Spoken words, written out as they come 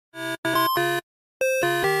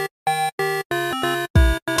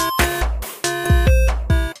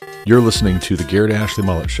You're listening to the Garrett Ashley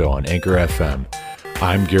Mullet Show on Anchor FM.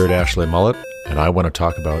 I'm Garrett Ashley Mullet, and I want to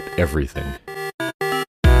talk about everything.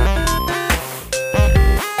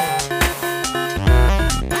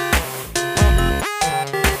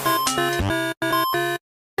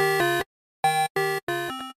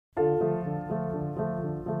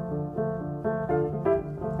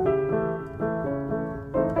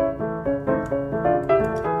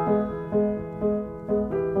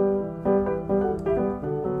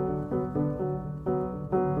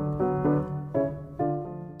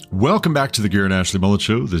 Welcome back to the Garrett Ashley Mullet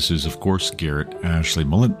Show. This is, of course, Garrett Ashley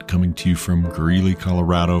Mullet coming to you from Greeley,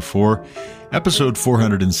 Colorado for episode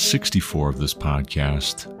 464 of this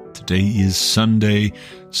podcast. Today is Sunday,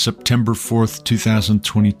 September 4th,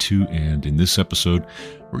 2022, and in this episode,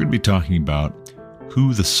 we're going to be talking about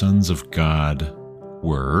who the sons of God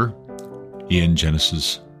were in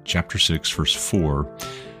Genesis chapter 6, verse 4.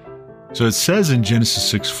 So it says in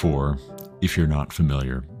Genesis 6:4, if you're not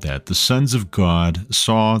familiar, that the sons of God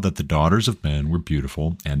saw that the daughters of men were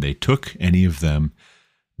beautiful, and they took any of them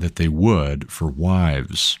that they would for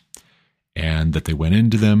wives, and that they went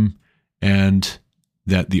into them, and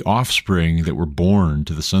that the offspring that were born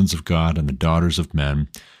to the sons of God and the daughters of men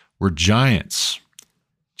were giants.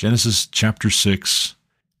 Genesis chapter 6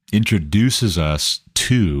 introduces us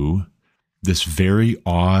to this very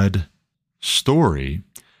odd story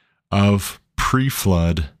of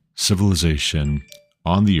pre-flood civilization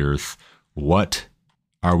on the earth. What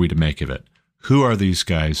are we to make of it? Who are these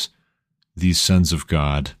guys, these sons of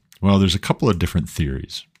God? Well, there's a couple of different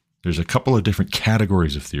theories. There's a couple of different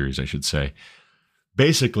categories of theories, I should say.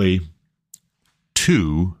 Basically,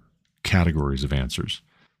 two categories of answers.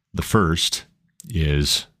 The first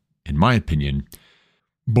is, in my opinion,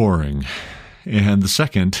 boring. And the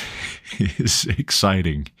second is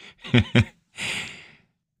exciting.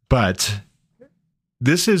 But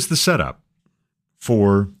this is the setup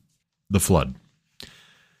for the flood.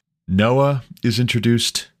 Noah is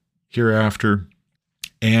introduced hereafter,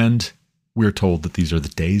 and we're told that these are the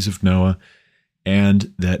days of Noah,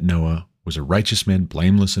 and that Noah was a righteous man,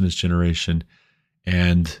 blameless in his generation,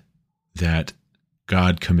 and that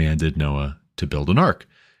God commanded Noah to build an ark.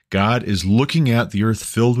 God is looking at the earth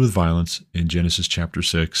filled with violence in Genesis chapter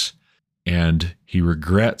 6, and he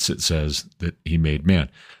regrets, it says, that he made man.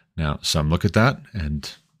 Now, some look at that,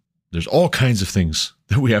 and there's all kinds of things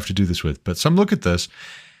that we have to do this with, but some look at this,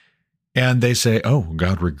 and they say, oh,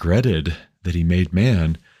 God regretted that he made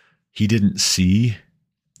man. He didn't see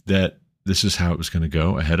that this is how it was going to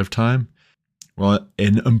go ahead of time. Well,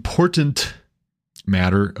 an important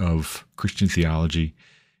matter of Christian theology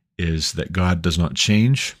is that God does not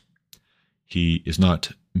change. He is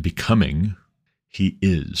not becoming. He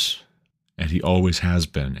is, and he always has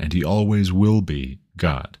been, and he always will be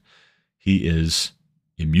God. He is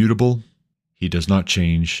immutable. He does not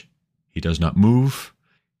change. He does not move.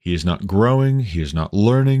 He is not growing. He is not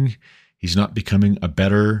learning. He's not becoming a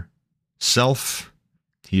better self.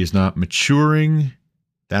 He is not maturing.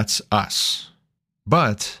 That's us.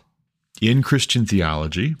 But in Christian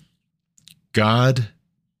theology, God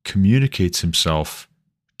communicates himself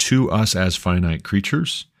to us as finite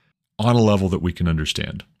creatures on a level that we can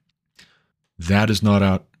understand. That is not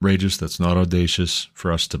outrageous. That's not audacious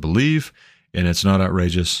for us to believe, and it's not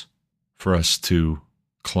outrageous for us to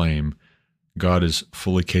claim. God is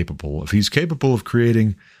fully capable. If he's capable of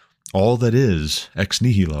creating all that is ex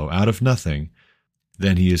nihilo, out of nothing,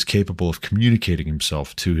 then he is capable of communicating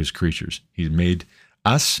himself to his creatures. He's made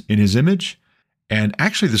us in his image, and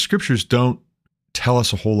actually the scriptures don't tell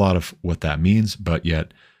us a whole lot of what that means, but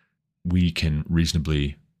yet we can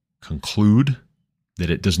reasonably conclude that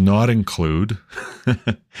it does not include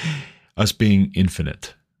us being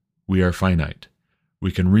infinite. We are finite.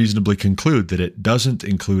 We can reasonably conclude that it doesn't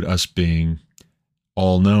include us being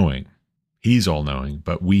all-knowing. He's all-knowing,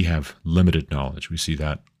 but we have limited knowledge. We see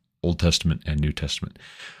that Old Testament and New Testament.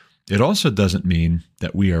 It also doesn't mean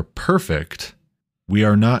that we are perfect. We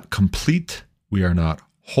are not complete. We are not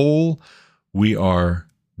whole. We are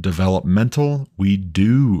developmental. We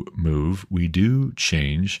do move. We do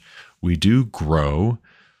change. We do grow.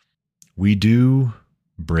 We do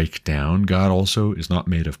break down. God also is not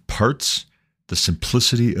made of parts. The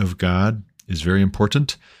simplicity of God is very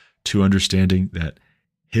important to understanding that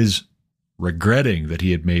his regretting that he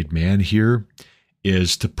had made man here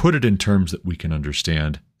is to put it in terms that we can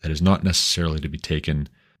understand, that is not necessarily to be taken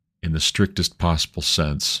in the strictest possible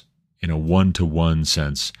sense, in a one-to-one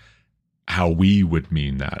sense, how we would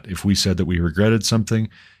mean that. If we said that we regretted something,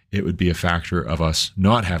 it would be a factor of us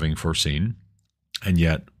not having foreseen, and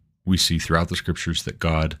yet we see throughout the scriptures that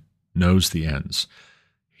God knows the ends.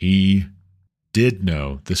 He did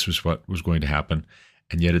know this was what was going to happen,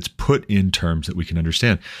 and yet it's put in terms that we can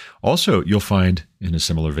understand. Also, you'll find in a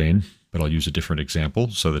similar vein, but I'll use a different example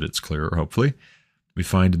so that it's clearer, hopefully. We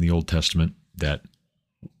find in the Old Testament that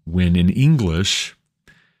when in English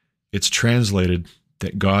it's translated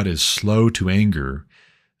that God is slow to anger,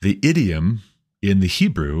 the idiom in the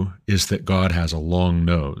Hebrew is that God has a long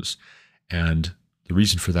nose. And the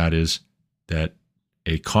reason for that is that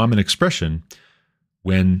a common expression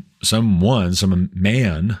when some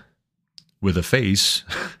man with a face,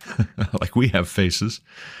 like we have faces,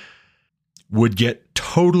 would get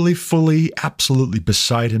totally, fully, absolutely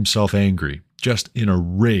beside himself angry, just in a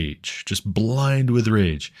rage, just blind with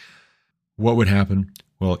rage, what would happen?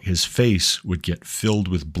 Well, his face would get filled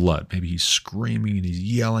with blood. Maybe he's screaming and he's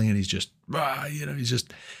yelling and he's just, he's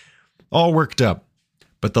just all worked up.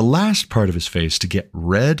 But the last part of his face to get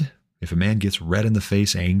red, if a man gets red in the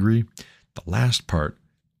face, angry, the last part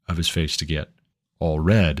of his face to get all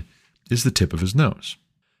red is the tip of his nose.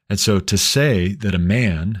 And so to say that a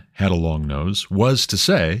man had a long nose was to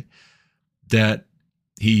say that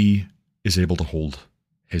he is able to hold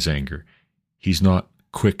his anger. He's not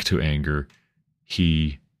quick to anger.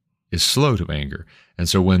 He is slow to anger. And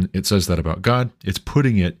so when it says that about God, it's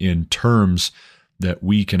putting it in terms that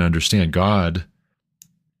we can understand. God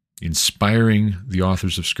inspiring the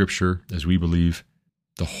authors of Scripture, as we believe,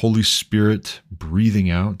 the Holy Spirit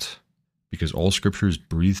breathing out, because all Scripture is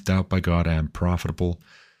breathed out by God and profitable.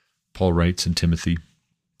 Paul writes in Timothy,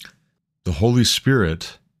 the Holy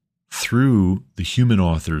Spirit, through the human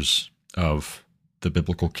authors of the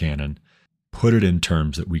biblical canon, put it in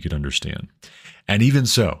terms that we could understand. And even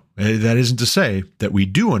so, that isn't to say that we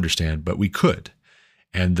do understand, but we could.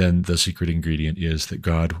 And then the secret ingredient is that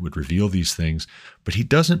God would reveal these things, but he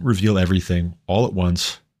doesn't reveal everything all at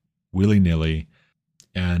once, willy-nilly,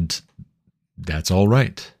 and that's all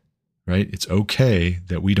right, right? It's okay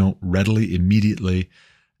that we don't readily, immediately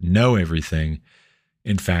know everything.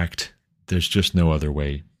 In fact, there's just no other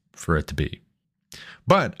way for it to be.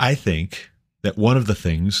 But I think that one of the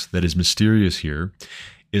things that is mysterious here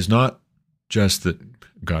is not just that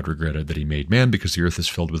God regretted that he made man because the earth is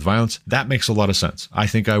filled with violence. That makes a lot of sense. I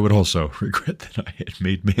think I would also regret that I had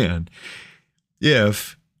made man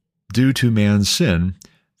if, due to man's sin,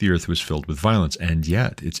 the earth was filled with violence. And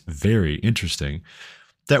yet, it's very interesting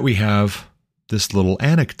that we have this little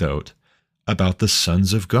anecdote about the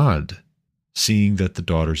sons of God, seeing that the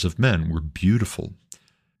daughters of men were beautiful.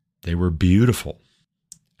 They were beautiful.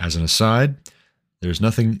 As an aside, there's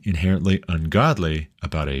nothing inherently ungodly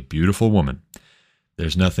about a beautiful woman.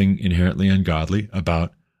 There's nothing inherently ungodly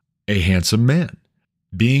about a handsome man.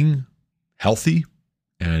 Being healthy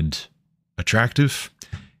and attractive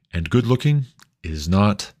and good-looking is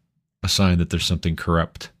not a sign that there's something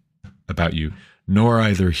corrupt about you, nor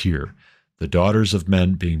either here. The daughters of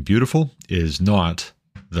men being beautiful is not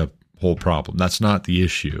the whole problem. That's not the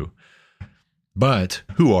issue. But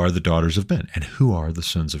who are the daughters of men and who are the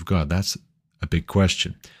sons of God? That's a big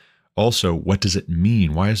question. Also, what does it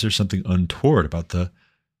mean? Why is there something untoward about the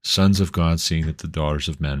sons of God seeing that the daughters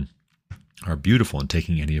of men are beautiful and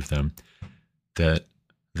taking any of them that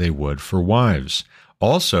they would for wives?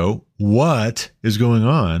 Also, what is going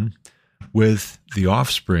on with the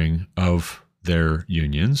offspring of their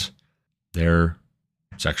unions, their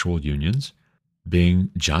sexual unions,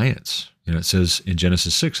 being giants? It says in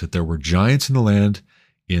Genesis 6 that there were giants in the land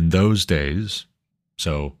in those days,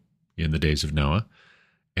 so in the days of Noah,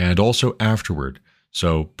 and also afterward.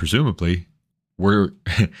 So presumably, we're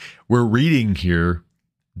reading here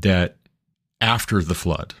that after the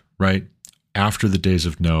flood, right? After the days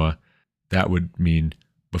of Noah, that would mean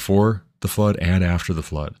before the flood and after the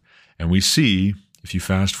flood. And we see, if you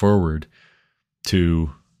fast forward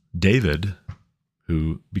to David,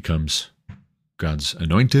 who becomes God's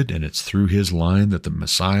anointed, and it's through his line that the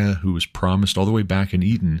Messiah, who was promised all the way back in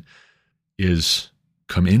Eden, is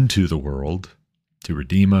come into the world to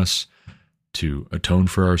redeem us, to atone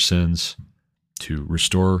for our sins, to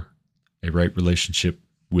restore a right relationship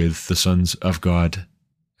with the sons of God,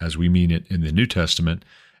 as we mean it in the New Testament,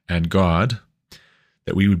 and God,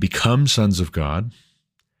 that we would become sons of God.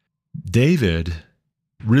 David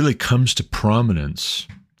really comes to prominence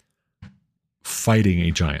fighting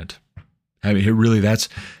a giant. I mean, really, that's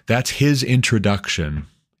his introduction,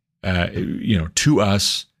 to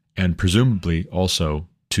us, and presumably also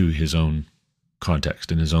to his own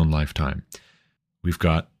context in his own lifetime. We've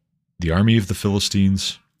got the army of the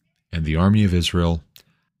Philistines and the army of Israel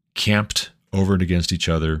camped over and against each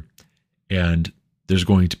other, and there's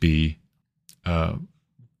going to be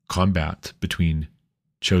combat between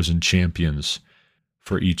chosen champions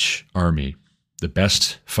for each army. The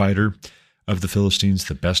best fighter of the Philistines,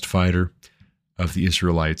 the best fighter of the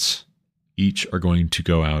Israelites. Each are going to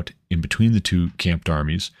go out in between the two camped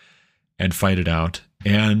armies and fight it out.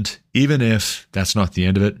 And even if that's not the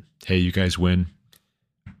end of it, hey, you guys win.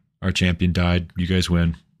 Our champion died. You guys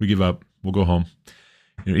win. We give up. We'll go home.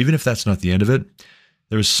 Even if that's not the end of it,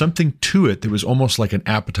 there was something to it that was almost like an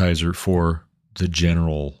appetizer for the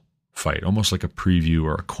general fight, almost like a preview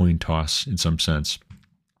or a coin toss in some sense.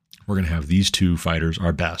 We're going to have these two fighters,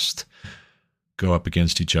 our best, go up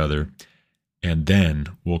against each other, and then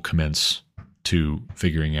we'll commence to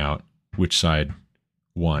figuring out which side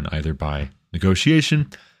won, either by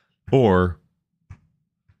negotiation or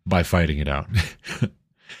by fighting it out.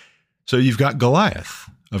 So you've got Goliath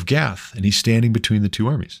of Gath, and he's standing between the two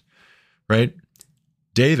armies, right?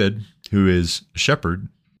 David, who is a shepherd,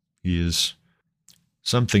 he is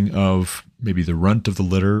something of maybe the runt of the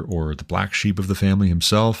litter or the black sheep of the family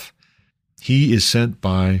himself. He is sent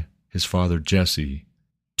by his father Jesse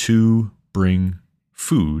to bring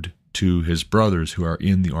food to his brothers who are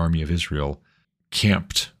in the army of Israel,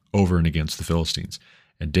 camped over and against the Philistines.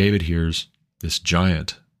 And David hears this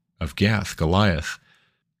giant of Gath, Goliath,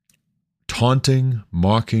 taunting,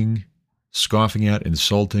 mocking, scoffing at,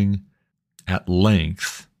 insulting at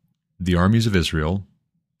length the armies of Israel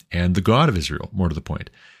and the God of Israel, more to the point.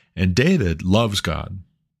 And David loves God.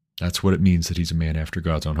 That's what it means that he's a man after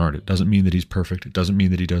God's own heart. It doesn't mean that he's perfect. It doesn't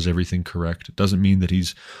mean that he does everything correct. It doesn't mean that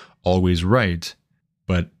he's always right,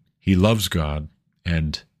 but he loves God,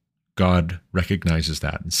 and God recognizes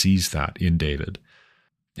that and sees that in David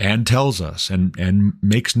and tells us and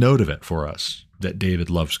makes note of it for us that David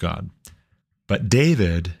loves God. But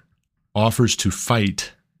David offers to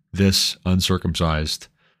fight this uncircumcised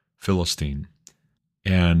Philistine,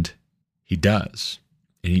 and he does.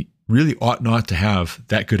 And he really ought not to have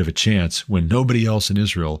that good of a chance when nobody else in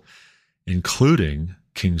Israel, including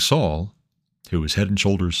King Saul, who was head and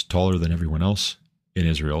shoulders taller than everyone else in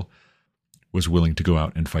Israel, was willing to go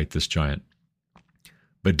out and fight this giant.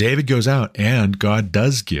 But David goes out, and God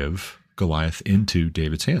does give Goliath into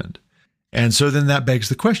David's hand. And so then that begs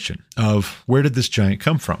the question of, where did this giant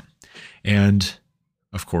come from? And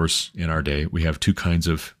of course, in our day, we have two kinds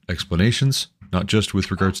of explanations, not just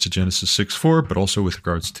with regards to Genesis 6:4, but also with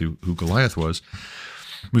regards to who Goliath was.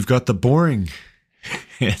 We've got the boring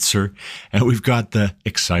answer, and we've got the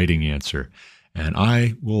exciting answer. And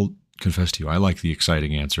I will confess to you, I like the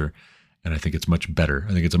exciting answer, and I think it's much better.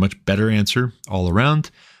 I think it's a much better answer all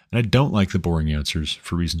around, and I don't like the boring answers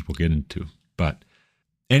for reasons we'll get into. But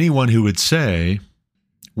anyone who would say,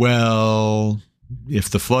 well, if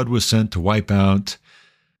the flood was sent to wipe out,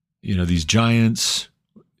 these giants,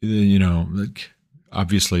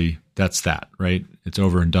 obviously that's that, right? It's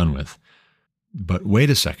over and done with. But wait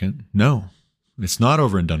a second. No, it's not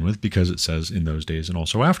over and done with, because it says in those days and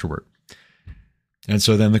also afterward. And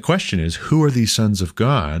so then the question is, who are these sons of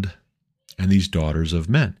God and these daughters of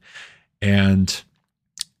men? And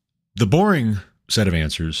the boring set of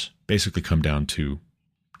answers basically come down to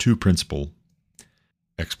two principal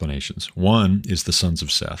explanations. One is the sons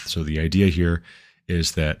of Seth. So the idea here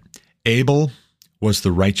is that Abel was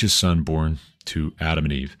the righteous son born to Adam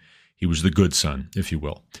and Eve. He was the good son, if you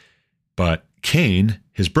will. But Cain,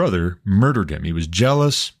 his brother, murdered him. He was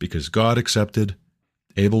jealous because God accepted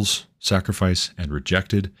Abel's sacrifice and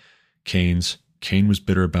rejected Cain's. Cain was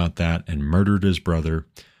bitter about that and murdered his brother.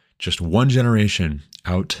 Just one generation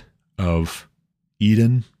out of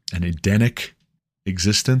Eden, an Edenic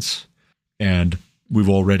existence, and we've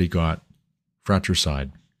already got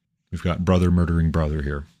fratricide. We've got brother murdering brother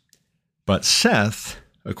here. But Seth,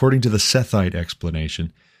 according to the Sethite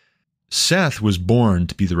explanation, Seth was born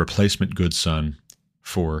to be the replacement good son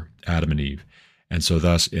for Adam and Eve. And so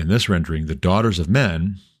thus, in this rendering, the daughters of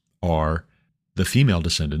men are the female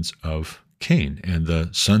descendants of Cain, and the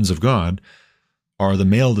sons of God are the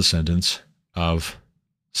male descendants of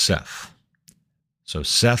Seth. So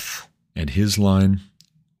Seth and his line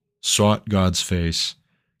sought God's face.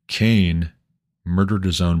 Cain murdered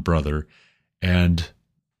his own brother and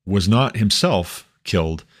was not himself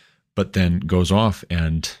killed, but then goes off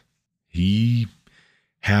and he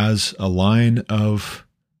has a line of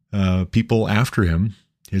people after him,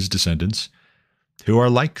 his descendants, who are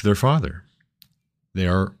like their father. They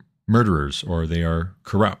are murderers, or they are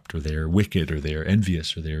corrupt, or they are wicked, or they are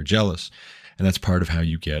envious, or they are jealous. And that's part of how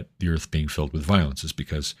you get the earth being filled with violence, is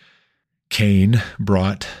because Cain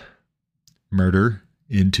brought murder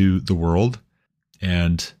into the world,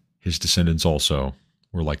 and his descendants also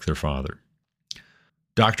were like their father.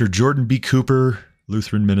 Dr. Jordan B. Cooper,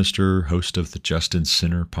 Lutheran minister, host of the Just and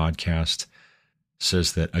Sinner podcast,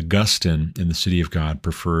 says that Augustine in the City of God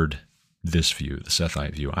preferred this view, the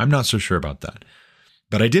Sethite view. I'm not so sure about that.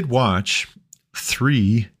 But I did watch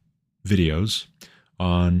 3 videos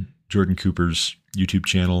on Jordan Cooper's YouTube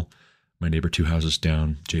channel. My neighbor 2 houses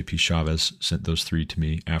down, JP Chavez, sent those 3 to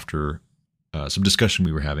me after some discussion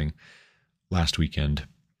we were having last weekend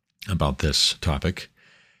about this topic.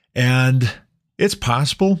 And it's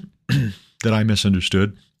possible that I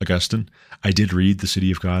misunderstood Augustine. I did read The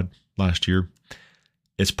City of God last year.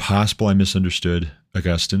 It's possible I misunderstood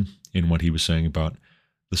Augustine in what he was saying about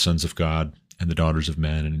the sons of God and the daughters of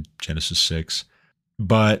men in Genesis 6.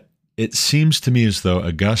 But it seems to me as though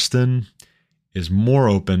Augustine is more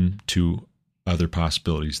open to other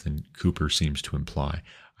possibilities than Cooper seems to imply.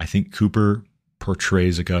 I think Cooper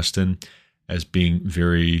portrays Augustine as being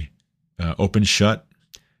very open shut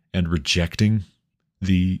and rejecting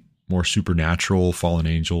the more supernatural fallen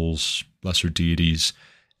angels, lesser deities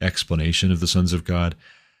explanation of the sons of God.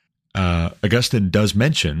 Augustine does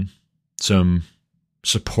mention some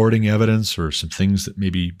supporting evidence or some things that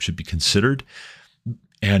maybe should be considered.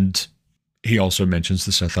 And he also mentions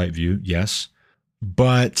the Sethite view, yes.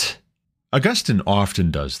 But Augustine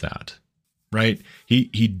often does that, right?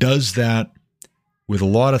 He does that with a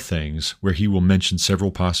lot of things where he will mention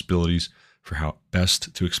several possibilities for how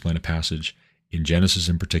best to explain a passage, in Genesis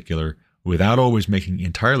in particular, without always making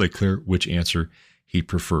entirely clear which answer he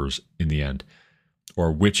prefers in the end, or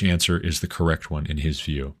which answer is the correct one in his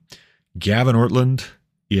view. Gavin Ortlund,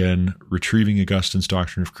 in Retrieving Augustine's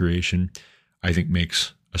Doctrine of Creation, I think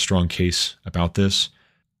makes a strong case about this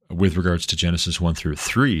with regards to Genesis 1 through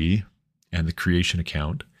 3 and the creation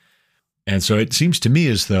account. And so it seems to me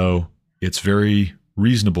as though it's very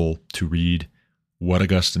reasonable to read what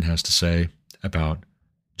Augustine has to say about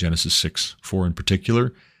Genesis 6:4 in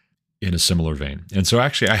particular in a similar vein. And so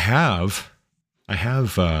actually I have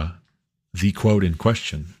the quote in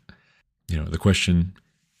question. The question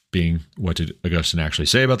being, what did Augustine actually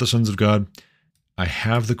say about the sons of God? I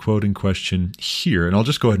have the quote in question here, and I'll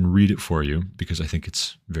just go ahead and read it for you because I think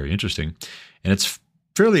it's very interesting. And it's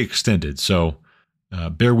fairly extended, so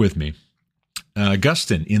bear with me.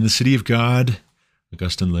 Augustine, in The City of God,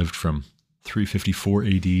 Augustine lived from 354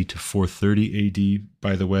 AD to 430 AD,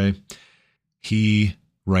 by the way. He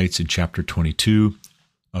writes in chapter 22,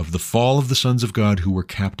 of the fall of the sons of God who were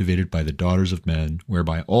captivated by the daughters of men,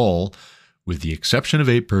 whereby all, with the exception of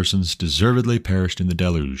 8 persons, deservedly perished in the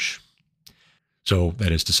deluge. So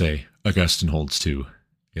that is to say, Augustine holds to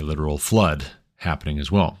a literal flood happening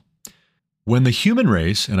as well. When the human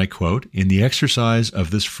race, and I quote, in the exercise of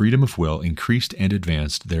this freedom of will increased and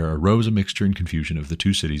advanced, there arose a mixture and confusion of the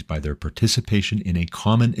 2 cities by their participation in a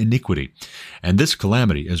common iniquity. And this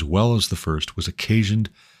calamity, as well as the first, was occasioned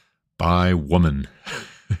by woman,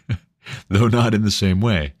 though not in the same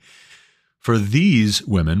way. For these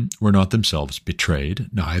women were not themselves betrayed,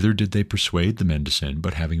 neither did they persuade the men to sin,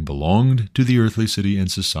 but having belonged to the earthly city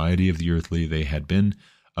and society of the earthly, they had been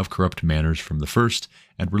of corrupt manners from the first,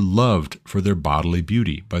 and were loved for their bodily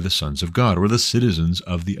beauty by the sons of God, or the citizens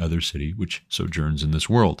of the other city which sojourns in this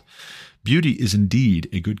world. Beauty is indeed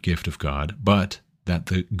a good gift of God, but that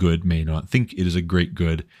the good may not think it is a great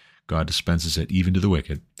good, God dispenses it even to the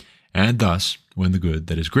wicked. And thus, when the good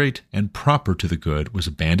that is great and proper to the good was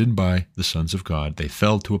abandoned by the sons of God, they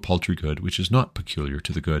fell to a paltry good, which is not peculiar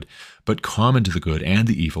to the good, but common to the good and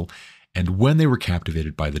the evil. And when they were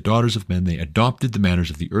captivated by the daughters of men, they adopted the manners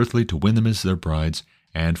of the earthly to win them as their brides,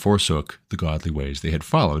 and forsook the godly ways they had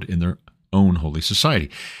followed in their own holy society.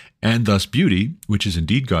 And thus beauty, which is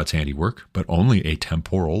indeed God's handiwork, but only a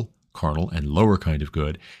temporal, carnal, and lower kind of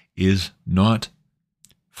good, is not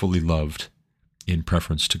fully loved in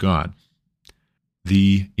preference to God,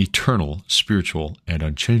 the eternal, spiritual, and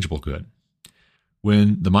unchangeable good.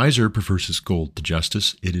 When the miser prefers his gold to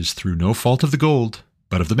justice, it is through no fault of the gold,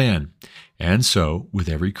 but of the man. And so with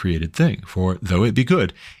every created thing. For though it be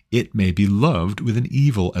good, it may be loved with an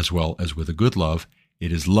evil as well as with a good love.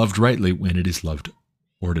 It is loved rightly when it is loved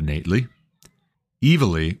ordinately,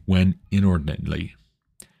 evilly when inordinately.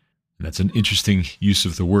 And that's an interesting use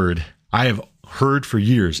of the word. I have heard for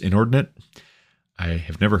years inordinate. I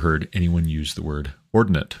have never heard anyone use the word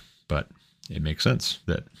ordinate, but it makes sense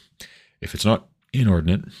that if it's not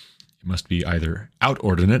inordinate, it must be either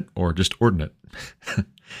outordinate or just ordinate.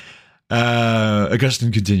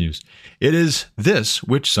 Augustine continues, it is this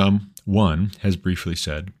which someone has briefly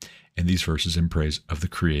said in these verses in praise of the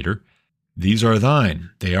Creator. These are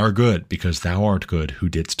thine, they are good, because thou art good, who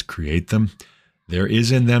didst create them. There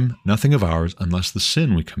is in them nothing of ours, unless the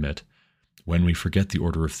sin we commit, when we forget the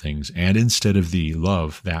order of things, and instead of thee,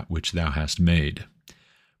 love that which thou hast made.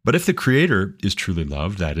 But if the Creator is truly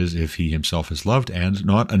loved, that is, if he himself is loved and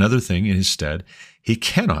not another thing in his stead, he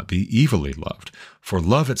cannot be evilly loved. For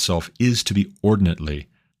love itself is to be ordinately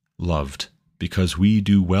loved, because we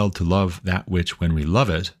do well to love that which, when we love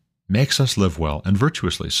it, makes us live well and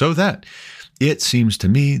virtuously. So that it seems to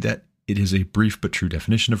me that it is a brief but true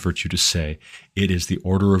definition of virtue to say it is the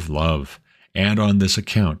order of love. And on this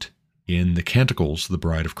account, in the Canticles, the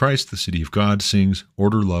bride of Christ, the city of God, sings,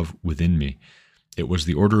 "Order love within me." It was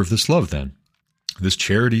the order of this love, then, this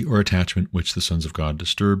charity or attachment which the sons of God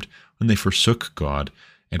disturbed when they forsook God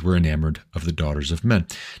and were enamored of the daughters of men.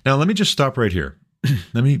 Now, let me just stop right here.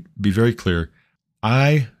 Let me be very clear.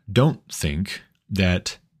 I don't think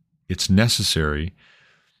that it's necessary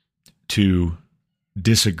to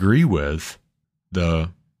disagree with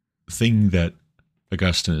the thing that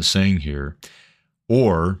Augustine is saying here,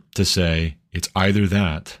 or to say it's either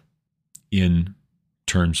that in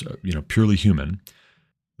terms of, purely human,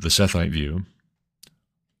 the Sethite view,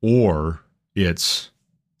 or it's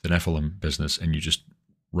the Nephilim business and you just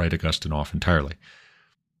write Augustine off entirely.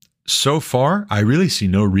 So far, I really see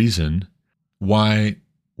no reason why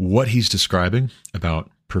what he's describing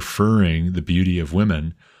about preferring the beauty of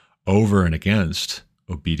women over and against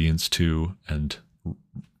obedience to and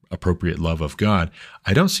appropriate love of God,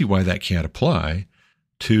 I don't see why that can't apply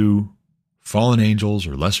to fallen angels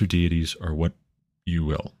or lesser deities or what you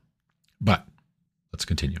will. But let's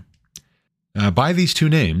continue. By these two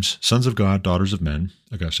names, sons of God, daughters of men,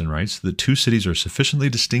 Augustine writes, the two cities are sufficiently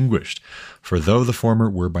distinguished, for though the former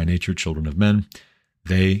were by nature children of men,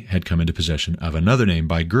 they had come into possession of another name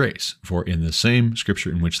by grace. For in the same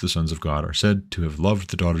scripture in which the sons of God are said to have loved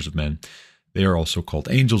the daughters of men, they are also called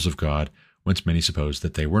angels of God, whence many suppose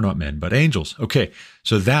that they were not men, but angels. Okay,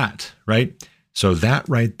 so that right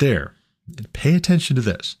there, pay attention to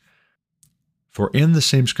this. For in the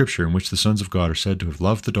same scripture in which the sons of God are said to have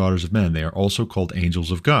loved the daughters of men, they are also called angels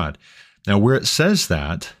of God. Now, where it says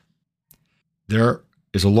that, there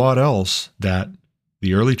is a lot else that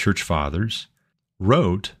the early church fathers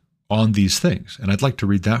wrote on these things. And I'd like to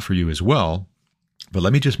read that for you as well. But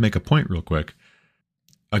let me just make a point real quick.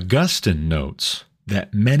 Augustine notes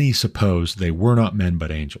that many suppose they were not men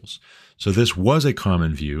but angels. So this was a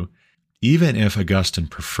common view. Even if Augustine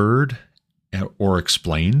preferred or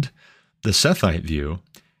explained the Sethite view,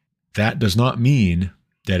 that does not mean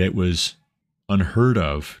that it was unheard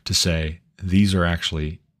of to say these are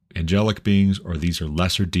actually angelic beings or these are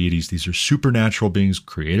lesser deities. These are supernatural beings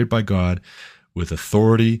created by God with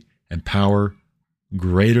authority and power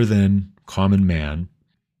greater than common man,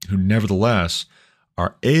 who nevertheless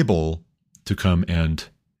are able to come and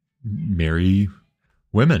marry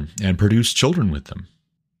women and produce children with them.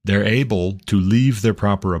 They're able to leave their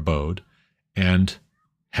proper abode and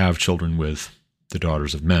have children with the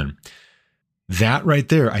daughters of men. That right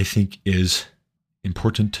there, I think, is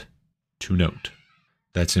important to note.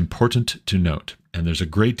 That's important to note. And there's a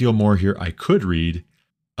great deal more here I could read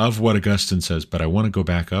of what Augustine says, but I want to go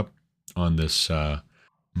back up on this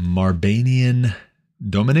Marbanian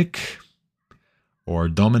Dominic, or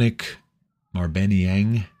Dominic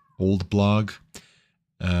Marbaniang old blog,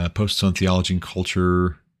 posts on theology and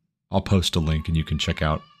culture. I'll post a link and you can check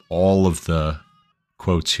out all of the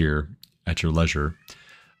quotes here at your leisure.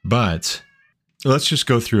 But let's just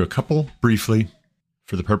go through a couple briefly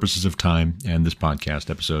for the purposes of time and this podcast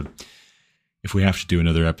episode. If we have to do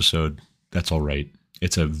another episode, that's all right.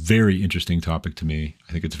 It's a very interesting topic to me.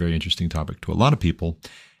 I think it's a very interesting topic to a lot of people.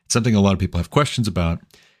 It's something a lot of people have questions about,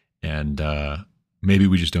 and maybe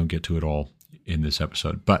we just don't get to it all in this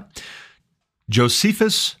episode. But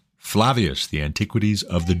Josephus Flavius, The Antiquities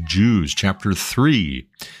of the Jews, chapter 3,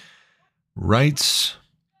 writes,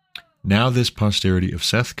 "Now this posterity of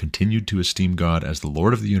Seth continued to esteem God as the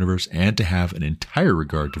Lord of the universe and to have an entire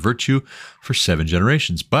regard to virtue for 7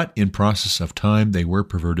 generations. But in process of time they were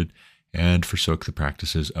perverted and forsook the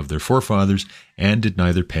practices of their forefathers and did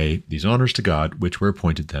neither pay these honors to God which were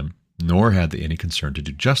appointed them, nor had they any concern to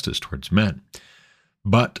do justice towards men.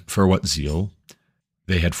 But for what zeal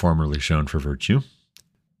they had formerly shown for virtue,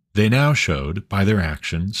 they now showed by their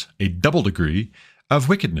actions a double degree of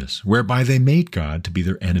wickedness, whereby they made God to be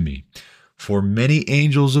their enemy. For many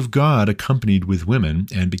angels of God accompanied with women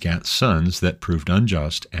and begat sons that proved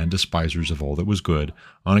unjust and despisers of all that was good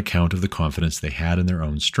on account of the confidence they had in their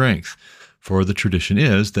own strength. For the tradition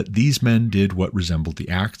is that these men did what resembled the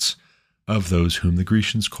acts of those whom the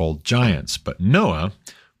Grecians called giants. But Noah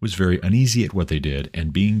was very uneasy at what they did,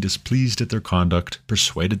 and being displeased at their conduct,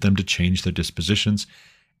 persuaded them to change their dispositions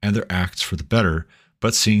and their acts for the better.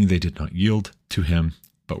 But seeing they did not yield to him,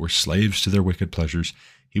 but were slaves to their wicked pleasures,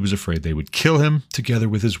 he was afraid they would kill him together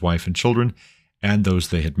with his wife and children, and those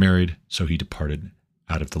they had married, so he departed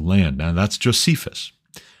out of the land. Now that's Josephus,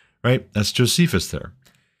 right? That's Josephus there.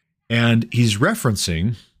 And he's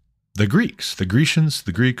referencing the Greeks, the Grecians,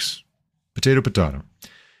 the Greeks, potato.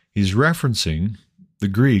 He's referencing the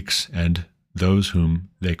Greeks and those whom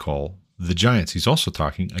they call the giants. He's also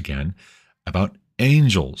talking, again, about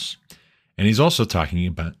angels. And he's also talking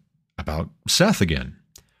about Seth again,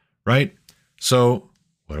 right? So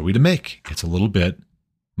what are we to make? It's a little bit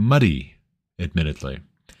muddy, admittedly.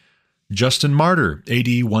 Justin Martyr,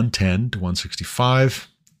 AD 110 to 165,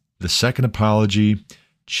 the Second Apology,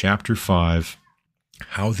 chapter 5,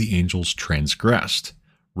 How the Angels Transgressed,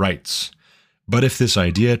 writes, "But if this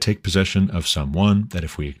idea take possession of someone, that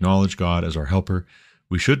if we acknowledge God as our helper,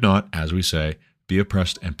 we should not, as we say, be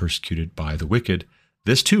oppressed and persecuted by the wicked,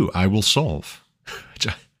 this too I will solve." Which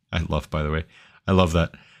I love, by the way. I love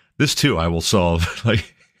that. This too I will solve.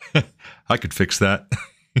 Like, I could fix that.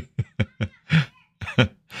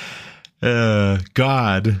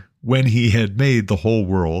 God, when he had made the whole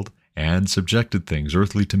world and subjected things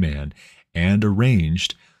earthly to man and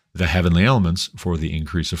arranged the heavenly elements for the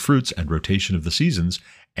increase of fruits and rotation of the seasons,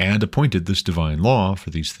 and appointed this divine law, for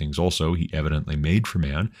these things also he evidently made for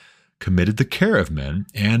man, committed the care of men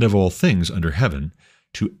and of all things under heaven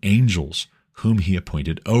to angels, whom he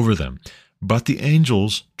appointed over them. But the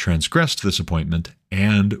angels transgressed this appointment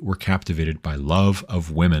and were captivated by love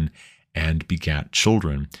of women and begat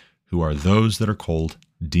children, who are those that are called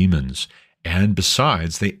demons. And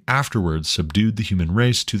besides, they afterwards subdued the human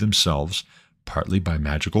race to themselves, partly by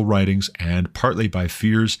magical writings, and partly by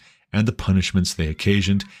fears and the punishments they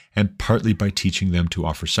occasioned, and partly by teaching them to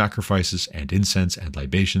offer sacrifices and incense and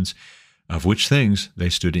libations, of which things they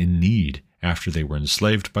stood in need after they were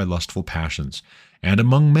enslaved by lustful passions. And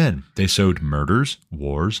among men they sowed murders,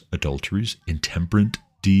 wars, adulteries, intemperate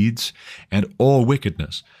deeds, and all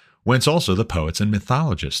wickedness. Whence also the poets and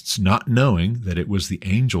mythologists, not knowing that it was the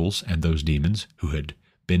angels and those demons who had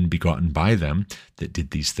been begotten by them that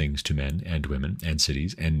did these things to men and women and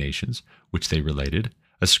cities and nations, which they related,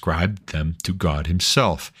 ascribed them to God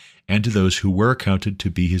himself, and to those who were accounted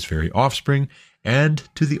to be his very offspring, and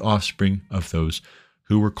to the offspring of those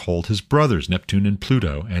who were called his brothers, Neptune and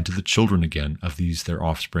Pluto, and to the children again of these their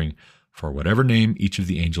offspring, for whatever name each of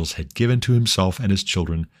the angels had given to himself and his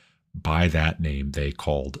children, by that name they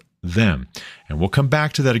called them. And we'll come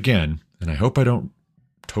back to that again, and I hope I don't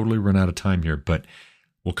totally run out of time here, but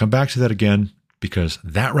we'll come back to that again, because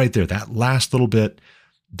that right there, that last little bit,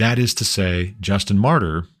 that is to say, Justin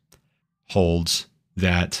Martyr holds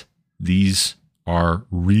that these are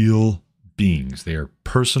real beings. They are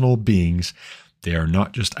personal beings. They are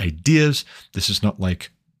not just ideas. This is not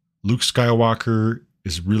like Luke Skywalker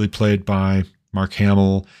is really played by Mark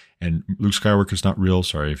Hamill, and Luke Skywalker's not real.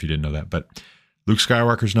 Sorry if you didn't know that, but Luke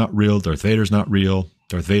Skywalker's not real. Darth Vader's not real.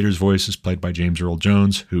 Darth Vader's voice is played by James Earl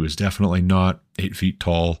Jones, who is definitely not 8 feet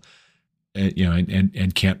tall,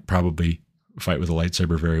 and can't probably fight with a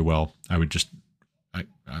lightsaber very well. I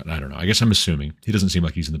don't know. I guess I'm assuming. He doesn't seem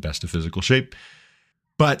like he's in the best of physical shape,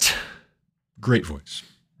 but great voice.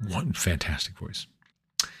 One fantastic voice.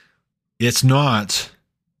 It's not,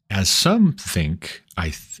 as some think, I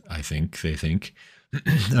think they think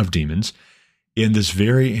of demons, in this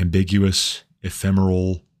very ambiguous,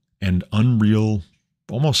 ephemeral, and unreal,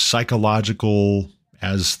 almost psychological,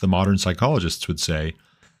 as the modern psychologists would say,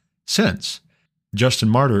 sense. Justin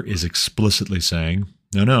Martyr is explicitly saying,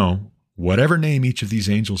 no, whatever name each of these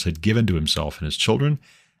angels had given to himself and his children,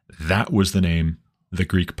 that was the name the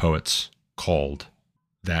Greek poets called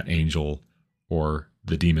that angel or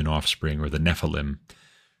the demon offspring or the Nephilim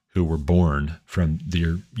who were born from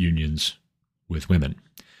their unions with women.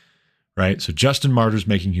 Right? So Justin Martyr's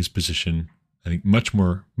making his position, I think, much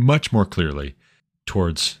more clearly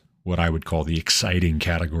towards what I would call the exciting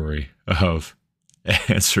category of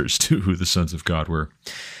answers to who the sons of God were.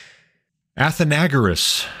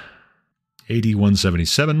 Athenagoras, AD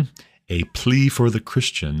 177, A Plea for the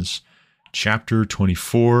Christians, chapter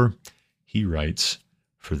 24, he writes,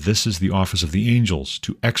 "For this is the office of the angels,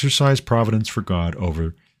 to exercise providence for God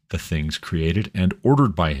over the things created and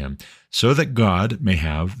ordered by him, so that God may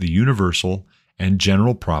have the universal and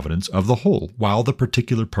general providence of the whole, while the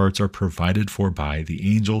particular parts are provided for by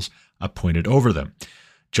the angels appointed over them.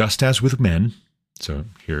 Just as with men," so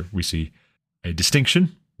here we see a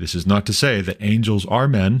distinction. This is not to say that angels are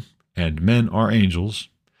men and men are angels.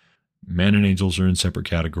 Men and angels are in separate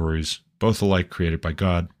categories, both alike created by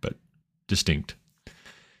God, but distinct.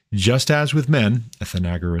 Just as with men,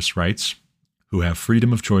 Athenagoras writes, "who have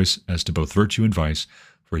freedom of choice as to both virtue and vice,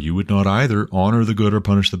 for you would not either honor the good or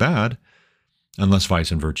punish the bad, unless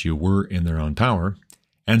vice and virtue were in their own power,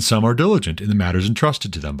 and some are diligent in the matters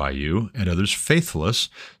entrusted to them by you, and others faithless.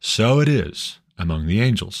 So it is among the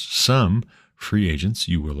angels. Some free agents,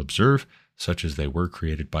 you will observe, such as they were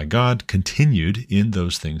created by God, continued in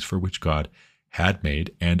those things for which God had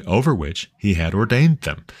made and over which he had ordained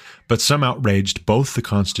them. But some outraged both the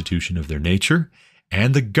constitution of their nature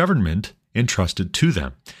and the government entrusted to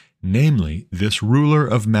them, namely this ruler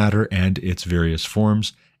of matter and its various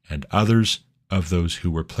forms, and others of those who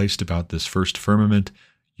were placed about this first firmament.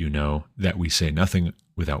 You know that we say nothing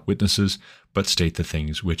without witnesses, but state the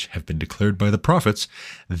things which have been declared by the prophets.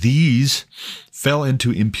 These fell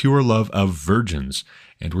into impure love of virgins,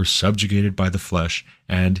 and were subjugated by the flesh,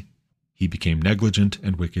 and he became negligent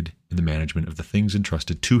and wicked in the management of the things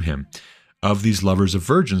entrusted to him. Of these lovers of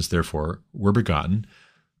virgins, therefore, were begotten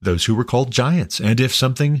those who were called giants. And if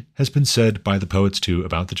something has been said by the poets too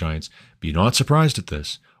about the giants, be not surprised at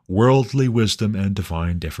this. Worldly wisdom and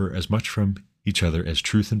divine differ as much from each other as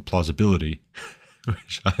truth and plausibility,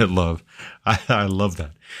 which I love. I love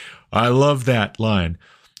that. I love that line.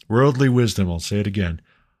 Worldly wisdom, I'll say it again.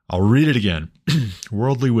 I'll read it again.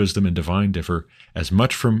 Worldly wisdom and divine differ as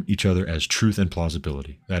much from each other as truth and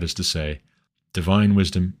plausibility. That is to say, divine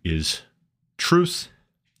wisdom is truth,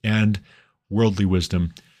 and worldly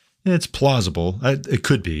wisdom, it's plausible. It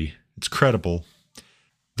could be. It's credible.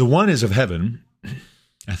 The one is of heaven,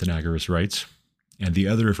 Athenagoras writes, and the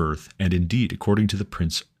other of earth, and indeed, according to the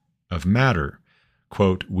prince of matter,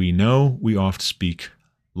 quote, we know we oft speak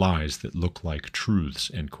lies that look like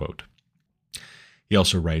truths, end quote. He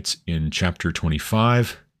also writes in chapter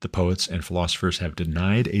 25, the poets and philosophers have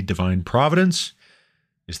denied a divine providence,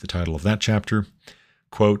 is the title of that chapter.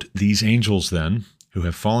 Quote, these angels then, who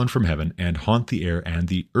have fallen from heaven and haunt the air and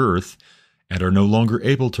the earth, and are no longer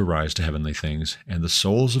able to rise to heavenly things, and the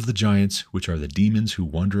souls of the giants, which are the demons who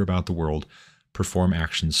wander about the world, perform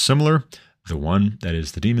actions similar, the one, that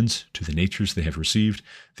is the demons, to the natures they have received,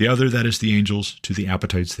 the other, that is the angels, to the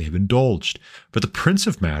appetites they have indulged. But the prince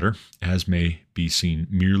of matter, as may be seen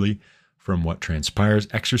merely from what transpires,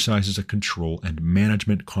 exercises a control and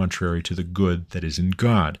management contrary to the good that is in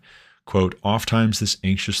God. Quote, ofttimes this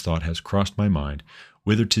anxious thought has crossed my mind,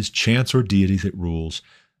 whether 'tis chance or deity that rules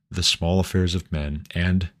the small affairs of men,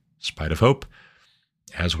 and, spite of hope,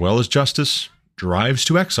 as well as justice, drives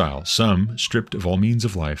to exile some stripped of all means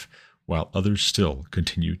of life, while others still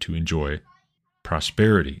continue to enjoy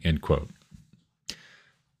prosperity, end quote.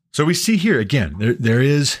 So we see here, again, there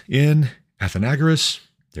is in Athenagoras,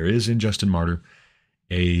 there is in Justin Martyr,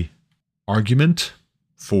 a argument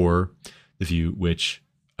for the view which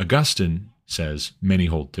Augustine says many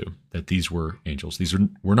hold to, that these were angels. These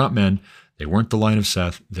were not men. They weren't the line of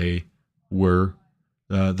Seth. They were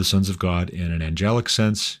the sons of God in an angelic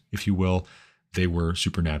sense, if you will. They were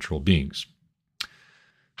supernatural beings.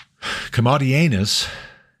 Commodianus,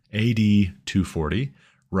 AD 240,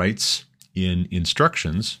 writes in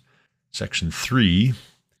Instructions, section 3,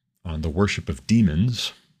 on the worship of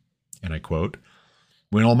demons, and I quote,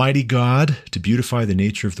 when Almighty God, to beautify the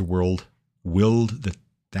nature of the world, willed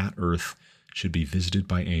that earth should be visited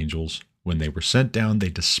by angels, when they were sent down,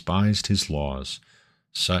 they despised his laws.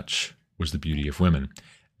 Such was the beauty of women,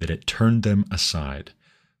 that it turned them aside,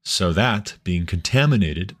 so that, being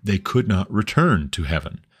contaminated, they could not return to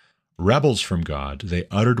heaven. Rebels from God, they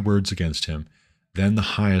uttered words against him. Then the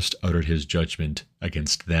highest uttered his judgment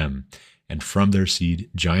against them. And from their seed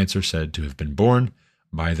giants are said to have been born.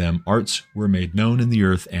 By them arts were made known in the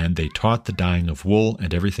earth, and they taught the dyeing of wool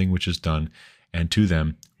and everything which is done. And to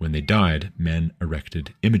them, when they died, men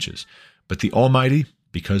erected images. But the Almighty,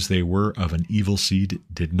 because they were of an evil seed,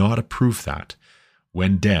 did not approve that,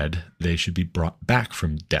 when dead, they should be brought back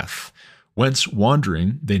from death. Whence,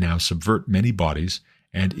 wandering, they now subvert many bodies,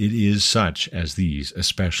 and it is such as these,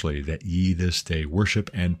 especially, that ye this day worship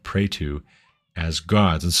and pray to as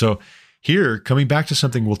gods. And so here, coming back to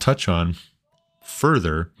something we'll touch on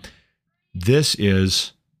further, this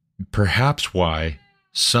is perhaps why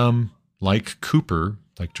some, like Cooper,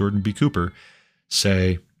 like Jordan B. Cooper,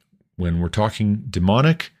 say when we're talking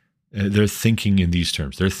demonic, they're thinking in these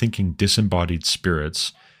terms. They're thinking disembodied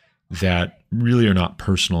spirits that really are not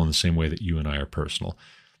personal in the same way that you and I are personal.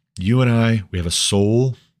 You and I, we have a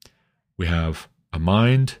soul, we have a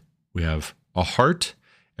mind, we have a heart,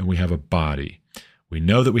 and we have a body. We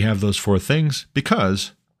know that we have those four things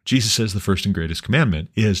because Jesus says the first and greatest commandment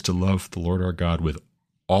is to love the Lord our God with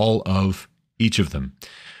all of each of them,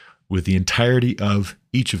 with the entirety of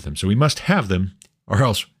each of them. So we must have them, or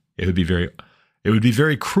else it would be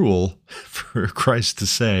very cruel for Christ to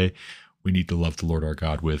say we need to love the Lord our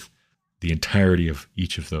God with the entirety of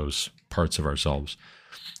each of those parts of ourselves.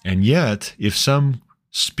 And yet, if some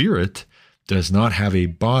spirit does not have a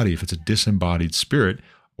body, if it's a disembodied spirit,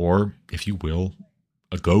 or if you will,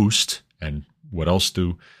 a ghost, and what else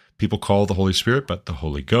do people call the Holy Spirit but the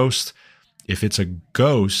Holy Ghost? If it's a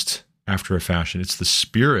ghost, after a fashion, it's the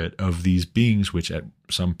spirit of these beings which at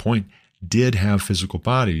some point did have physical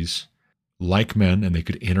bodies like men, and they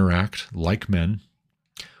could interact like men.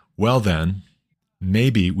 Well then,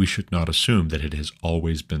 maybe we should not assume that it has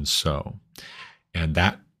always been so. And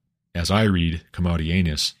that, as I read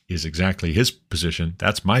Commodianus, is exactly his position.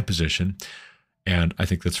 That's my position. And I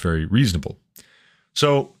think that's very reasonable.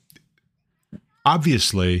 So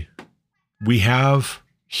obviously, we have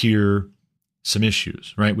here some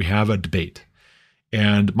issues, right? We have a debate.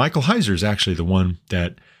 And Michael Heiser is actually the one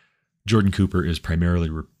that Jordan Cooper is primarily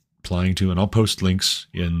replying to. And I'll post links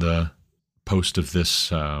in the post of this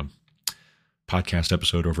podcast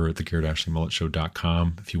episode over at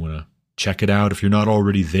thegarrettashleymulletshow.com if you want to check it out. If you're not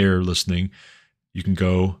already there listening, you can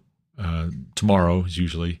go tomorrow is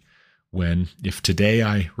usually when, if today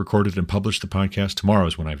I recorded and published the podcast, tomorrow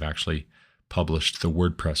is when I've actually published the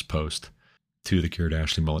WordPress post to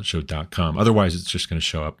thegarrettashleymulletshow.com. Otherwise, it's just going to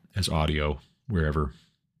show up as audio wherever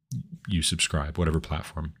you subscribe, whatever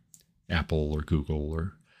platform, Apple or Google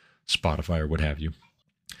or Spotify or what have you.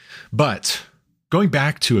 But going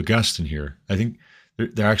back to Augustine here, I think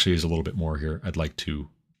there actually is a little bit more here I'd like to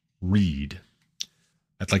read.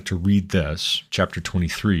 I'd like to read this. Chapter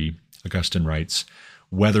 23, Augustine writes,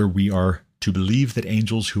 "Whether we are to believe that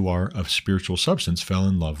angels who are of spiritual substance fell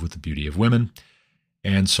in love with the beauty of women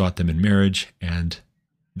and sought them in marriage, and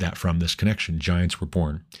that from this connection giants were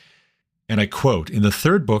born." And I quote, "In the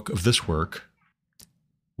third book of this work,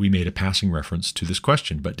 we made a passing reference to this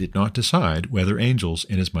question, but did not decide whether angels,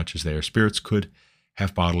 inasmuch as they are spirits, could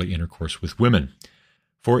have bodily intercourse with women.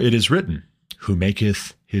 For it is written, who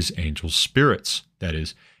maketh his angels spirits, that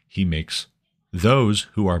is, he makes those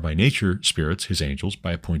who are by nature spirits his angels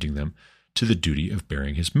by appointing them to the duty of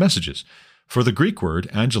bearing his messages. For the Greek word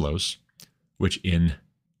angelos, which in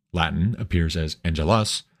Latin appears as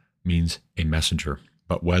angelus, means a messenger.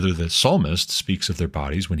 But whether the psalmist speaks of their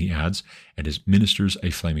bodies when he adds, and his ministers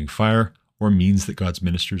a flaming fire, or means that God's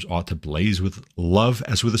ministers ought to blaze with love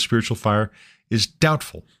as with a spiritual fire, is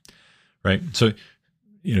doubtful." Right? So,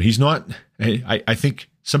 he's not, I think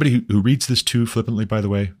somebody who reads this too flippantly, by the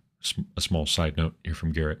way, a small side note here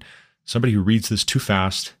from Garrett, somebody who reads this too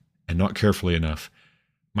fast and not carefully enough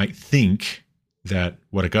might think that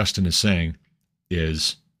what Augustine is saying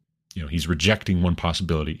is, he's rejecting one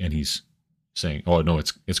possibility and he's saying, oh no,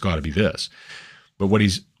 it's got to be this. But what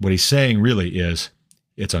he's saying really is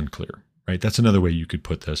it's unclear, right? That's another way you could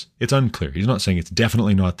put this. It's unclear. He's not saying it's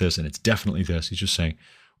definitely not this and it's definitely this. He's just saying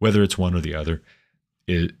whether it's one or the other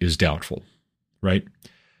is doubtful, right?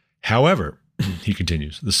 However, he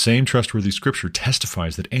continues, the same trustworthy scripture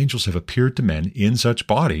testifies that angels have appeared to men in such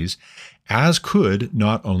bodies as could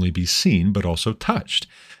not only be seen, but also touched.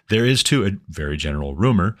 There is, too, a very general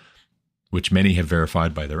rumor, which many have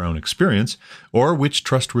verified by their own experience, or which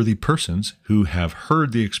trustworthy persons who have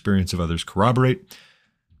heard the experience of others corroborate,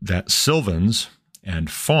 that sylvans and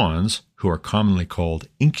fauns, who are commonly called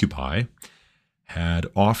incubi, had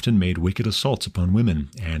often made wicked assaults upon women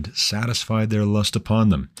and satisfied their lust upon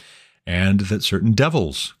them, and that certain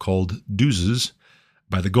devils, called duzes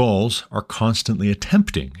by the Gauls, are constantly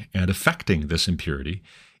attempting and effecting this impurity,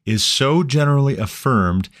 is so generally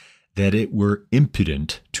affirmed that it were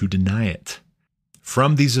impudent to deny it.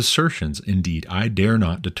 From these assertions, indeed, I dare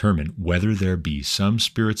not determine whether there be some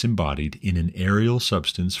spirits embodied in an aerial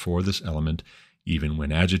substance, for this element, even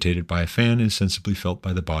when agitated by a fan, is sensibly felt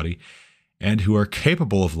by the body, and who are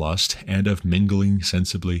capable of lust and of mingling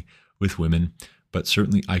sensibly with women. But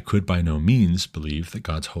certainly I could by no means believe that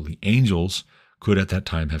God's holy angels could at that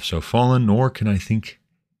time have so fallen, nor can I think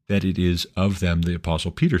that it is of them the Apostle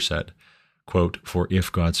Peter said, quote, "For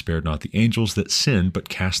if God spared not the angels that sinned, but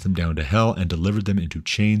cast them down to hell and delivered them into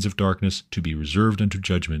chains of darkness to be reserved unto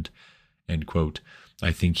judgment," end quote,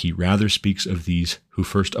 I think he rather speaks of these who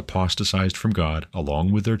first apostatized from God,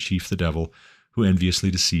 along with their chief the devil, who enviously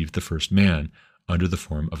deceived the first man under the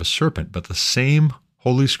form of a serpent. But the same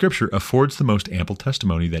Holy Scripture affords the most ample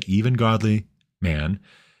testimony that even godly man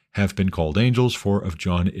have been called angels, for of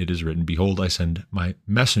John it is written, "Behold, I send my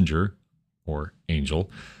messenger," or angel,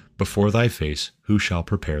 "before thy face, who shall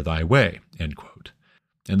prepare thy way," end quote.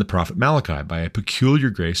 And the prophet Malachi, by a peculiar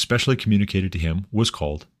grace specially communicated to him, was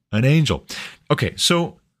called an angel. Okay,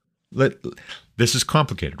 so this is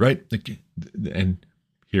complicated, right? And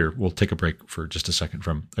here, we'll take a break for just a second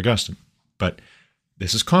from Augustine. But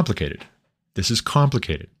this is complicated. This is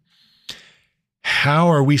complicated. How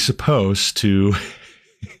are we supposed to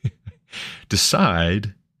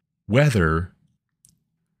decide whether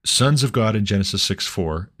sons of God in Genesis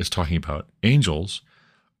 6:4 is talking about angels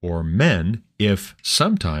or men, if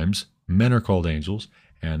sometimes men are called angels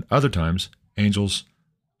and other times angels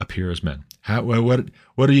appear as men.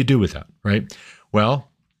 What do you do with that, right? Well,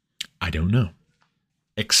 I don't know.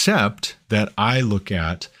 Except that I look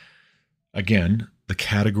at, again, the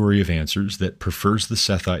category of answers that prefers the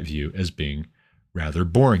Sethite view as being rather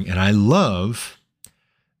boring. And I love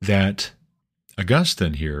that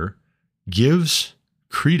Augustine here gives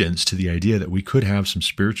credence to the idea that we could have some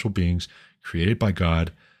spiritual beings created by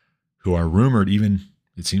God who are rumored, even,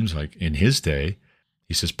 it seems like, in his day.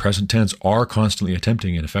 He says present tense are constantly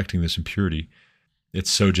attempting and affecting this impurity. It's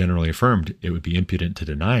so generally affirmed, it would be impudent to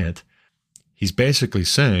deny it. He's basically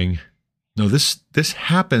saying, no, this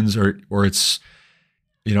happens, or it's,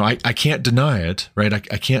 I can't deny it, right? I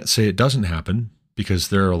can't say it doesn't happen, because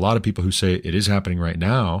there are a lot of people who say it is happening right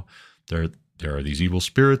now. There are these evil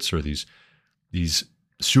spirits or these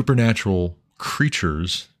supernatural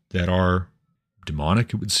creatures that are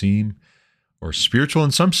demonic, it would seem, or spiritual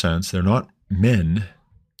in some sense. They're not men.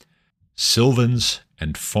 Sylvans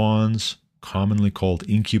and fauns, commonly called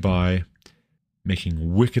incubi,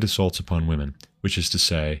 making wicked assaults upon women, which is to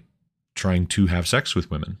say, trying to have sex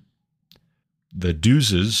with women. The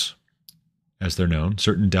Duzes, as they're known,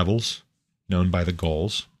 certain devils known by the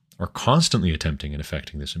Gauls, are constantly attempting and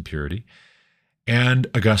affecting this impurity. And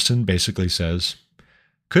Augustine basically says,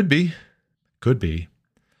 could be.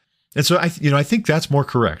 And so I think that's more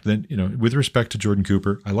correct than, with respect to Jordan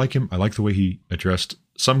Cooper. I like him. I like the way he addressed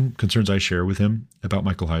some concerns I share with him about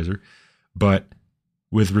Michael Heiser. But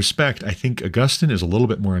with respect, I think Augustine is a little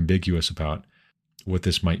bit more ambiguous about what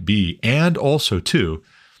this might be. And also, too,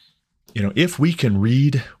 if we can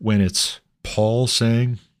read when it's Paul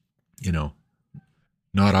saying,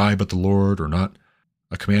 not I, but the Lord, or not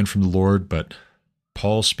a command from the Lord, but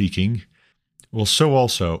Paul speaking. Well, so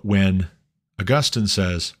also when Augustine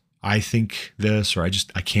says, I think this, or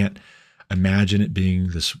I can't imagine it being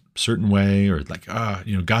this certain way, or like,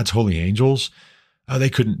 God's holy angels, they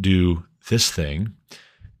couldn't do this thing.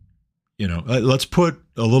 Let's put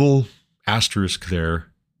a little asterisk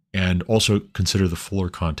there and also consider the fuller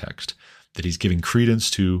context, that he's giving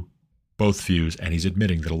credence to both views, and he's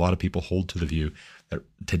admitting that a lot of people hold to the view that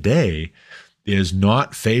today is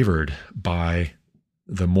not favored by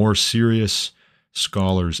the more serious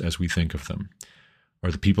scholars as we think of them,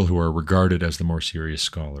 or the people who are regarded as the more serious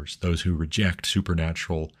scholars, those who reject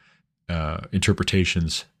supernatural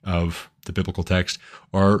interpretations of the biblical text,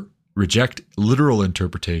 or reject literal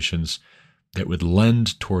interpretations that would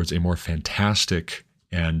lend towards a more fantastic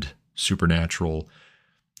and supernatural,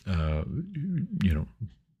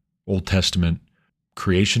 Old Testament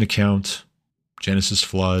creation account, Genesis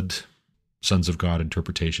flood, sons of God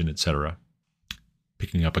interpretation, etc.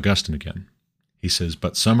 Picking up Augustine again. He says,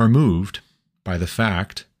 but some are moved by the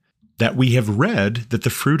fact that we have read that the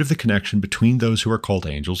fruit of the connection between those who are called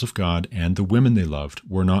angels of God and the women they loved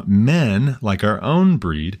were not men like our own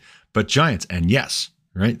breed, but giants. And yes,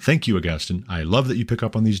 right? Thank you, Augustine. I love that you pick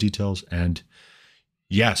up on these details. And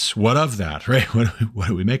yes, what of that, right? What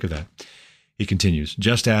do we make of that? He continues,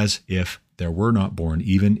 just as if there were not born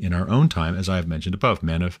even in our own time, as I have mentioned above,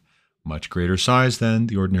 men of much greater size than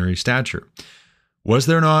the ordinary stature. Was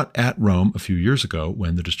there not at Rome a few years ago,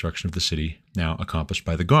 when the destruction of the city, now accomplished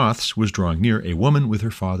by the Goths, was drawing near, a woman with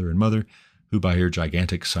her father and mother, who by her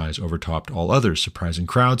gigantic size overtopped all others? Surprising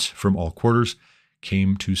crowds from all quarters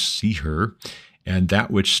came to see her, and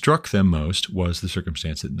that which struck them most was the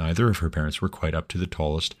circumstance that neither of her parents were quite up to the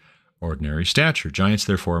tallest ordinary stature. Giants,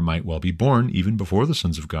 therefore, might well be born even before the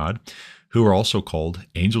sons of God, who are also called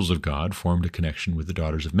angels of God, formed a connection with the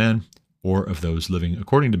daughters of men, or of those living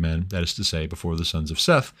according to men, that is to say, before the sons of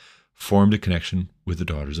Seth, formed a connection with the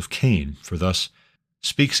daughters of Cain. For thus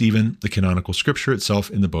speaks even the canonical scripture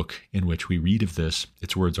itself in the book in which we read of this.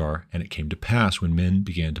 Its words are, and it came to pass, when men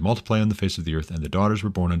began to multiply on the face of the earth, and the daughters were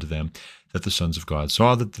born unto them, that the sons of God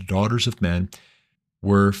saw that the daughters of men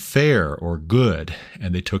were fair or good,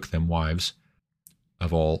 and they took them wives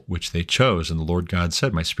of all which they chose. And the Lord God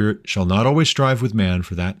said, my spirit shall not always strive with man,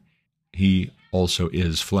 for that he also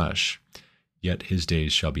is flesh. Yet his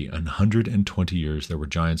days shall be 120 years. There were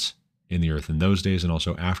giants in the earth in those days, and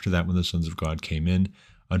also after that, when the sons of God came in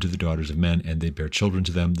unto the daughters of men, and they bare children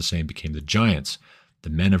to them, the same became the giants,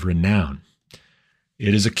 the men of renown.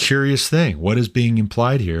 It is a curious thing. What is being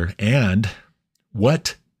implied here, and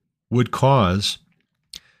what would cause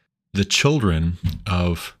the children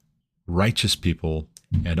of righteous people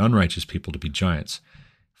and unrighteous people to be giants?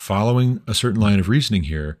 Following a certain line of reasoning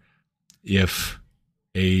here, if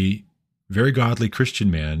a very godly Christian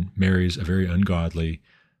man marries a very ungodly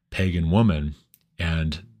pagan woman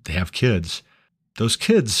and they have kids, those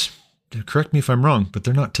kids, correct me if I'm wrong, but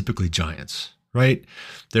they're not typically giants, right?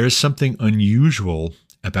 There is something unusual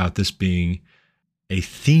about this being a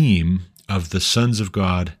theme of the sons of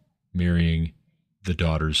God marrying the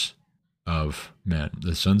daughters of men,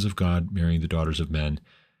 the sons of God marrying the daughters of men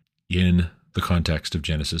in the context of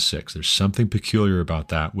Genesis 6. There's something peculiar about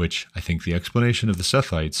that, which I think the explanation of the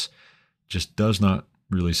Sethites just does not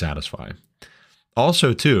really satisfy.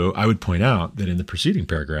 Also, too, I would point out that in the preceding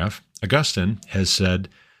paragraph, Augustine has said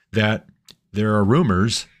that there are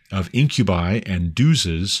rumors of incubi and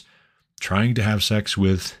deuses trying to have sex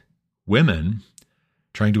with women,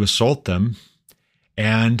 trying to assault them,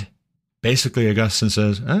 and basically Augustine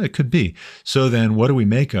says, it could be. So then what do we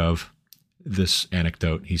make of this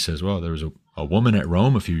anecdote? He says, well, there was a woman at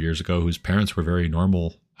Rome a few years ago whose parents were very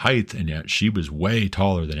normal height, and yet she was way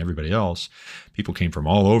taller than everybody else. People came from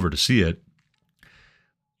all over to see it.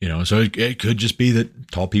 So it could just be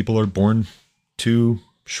that tall people are born to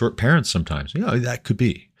short parents sometimes. That could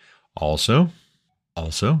be. Also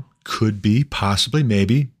could be, possibly,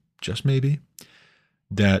 maybe, just maybe,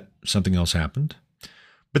 that something else happened.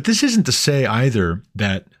 But this isn't to say either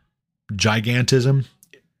that gigantism,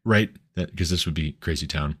 right? Because this would be crazy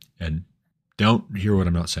town. And don't hear what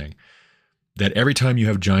I'm not saying. That every time you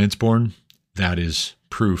have giants born, that is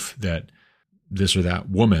proof that this or that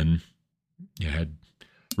woman had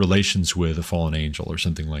relations with a fallen angel or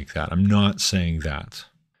something like that. I'm not saying that,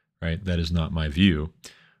 right? That is not my view.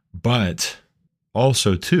 But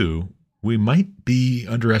also, too, we might be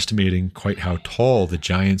underestimating quite how tall the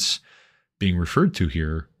giants being referred to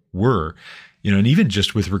here were. And even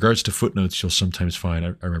just with regards to footnotes, you'll sometimes find,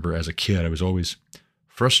 I remember as a kid, I was always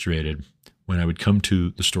frustrated when I would come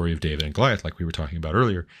to the story of David and Goliath, like we were talking about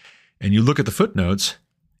earlier, and you look at the footnotes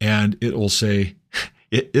and it will say,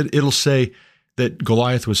 it'll say that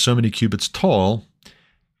Goliath was so many cubits tall,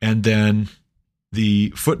 and then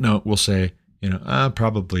the footnote will say,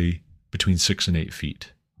 probably between 6 and 8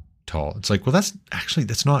 feet tall. It's like, well, that's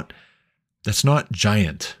not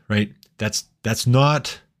giant, right? That's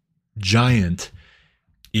not giant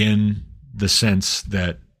in the sense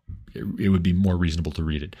that it would be more reasonable to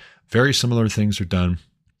read it. Very similar things are done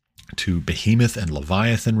to Behemoth and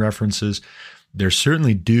Leviathan references. There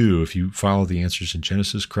certainly do, if you follow the Answers in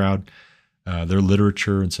Genesis crowd, their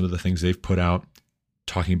literature and some of the things they've put out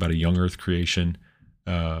talking about a young earth creation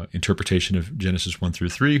interpretation of Genesis 1 through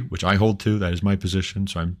 3, which I hold to. That is my position.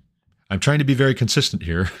 So I'm trying to be very consistent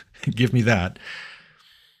here. Give me that.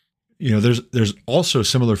 There's also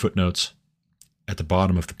similar footnotes at the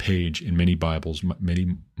bottom of the page in many Bibles,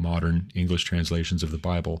 many modern English translations of the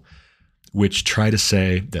Bible, which try to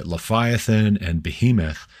say that Leviathan and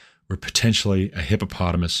Behemoth were potentially a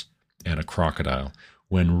hippopotamus and a crocodile,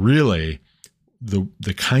 when really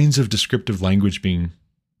the kinds of descriptive language being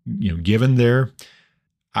given there,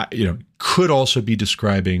 could also be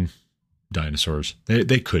describing dinosaurs.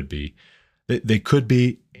 They could be. They could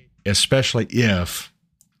be, especially if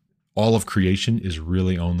all of creation is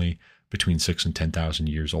really only between 6 and 10,000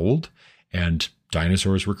 years old, and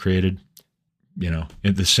dinosaurs were created, in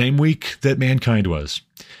the same week that mankind was.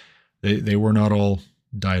 They were not all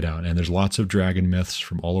died out, and there's lots of dragon myths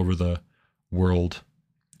from all over the world,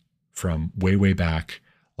 from way, way back.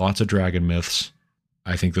 Lots of dragon myths.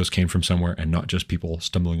 I think those came from somewhere, and not just people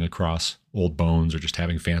stumbling across old bones or just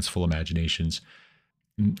having fanciful imaginations.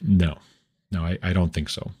 No, I don't think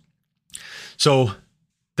so. So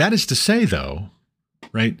that is to say, though,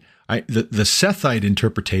 right, the Sethite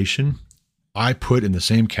interpretation I put in the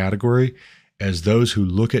same category as those who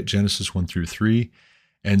look at Genesis 1 through 3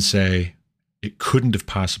 and say it couldn't have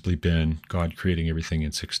possibly been God creating everything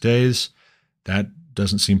in 6 days. That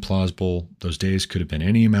doesn't seem plausible. Those days could have been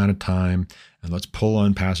any amount of time. And let's pull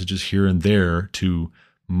on passages here and there to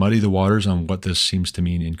muddy the waters on what this seems to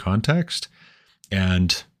mean in context.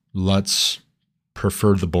 And let's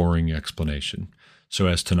prefer the boring explanation so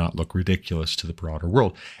as to not look ridiculous to the broader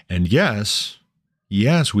world. And yes,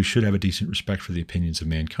 we should have a decent respect for the opinions of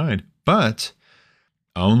mankind, but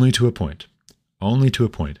only to a point. Only to a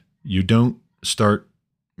point. You don't start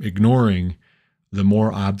ignoring the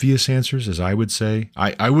more obvious answers, as I would say.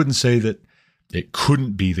 I wouldn't say that it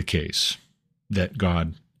couldn't be the case that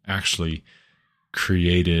God actually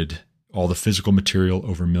created all the physical material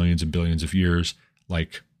over millions and billions of years,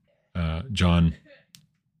 like John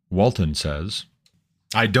Walton says.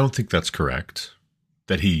 I don't think that's correct,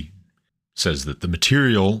 that he says that the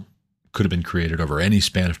material could have been created over any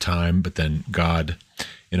span of time, but then God,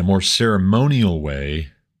 in a more ceremonial way,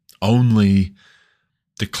 only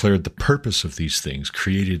declared the purpose of these things,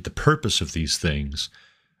 created the purpose of these things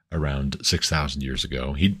around 6,000 years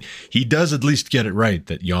ago. He does at least get it right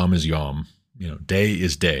that Yom is Yom. Day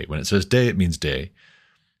is day. When it says day, it means day,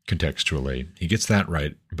 contextually. He gets that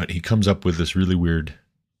right, but he comes up with this really weird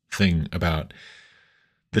thing about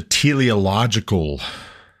the teleological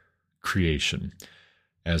creation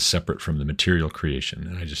as separate from the material creation.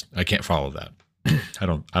 And I can't follow that. I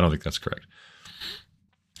don't think that's correct.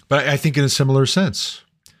 But I think in a similar sense,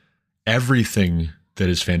 everything that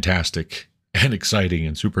is fantastic and exciting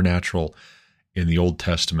and supernatural in the Old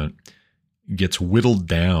Testament gets whittled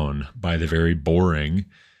down by the very boring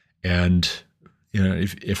and,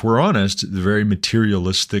 if we're honest, the very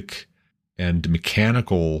materialistic and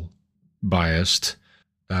mechanical biased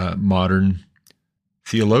modern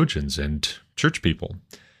theologians and church people.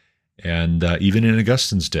 And even in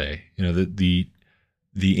Augustine's day, the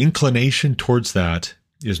inclination towards that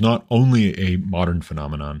is not only a modern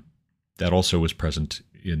phenomenon, that also was present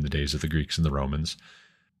in the days of the Greeks and the Romans.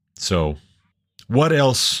 So what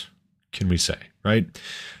else can we say, right?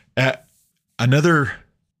 Another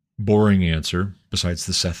boring answer, besides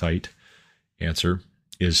the Sethite answer,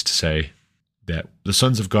 is to say that the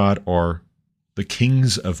sons of God are the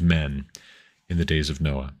kings of men in the days of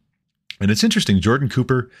Noah. And it's interesting, Jordan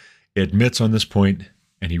Cooper admits on this point,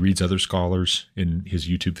 and he reads other scholars in his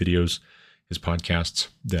YouTube videos, his podcasts,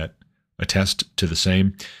 that attest to the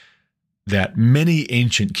same, that many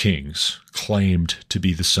ancient kings claimed to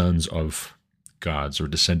be the sons of gods or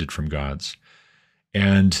descended from gods.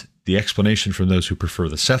 And the explanation from those who prefer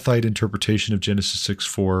the Sethite interpretation of Genesis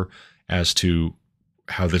 6:4 as to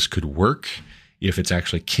how this could work, if it's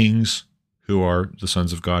actually kings who are the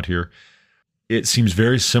sons of God here, it seems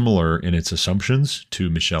very similar in its assumptions to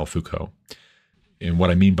Michel Foucault. And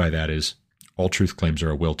what I mean by that is all truth claims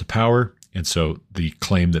are a will to power. And so the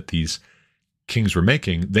claim that these kings were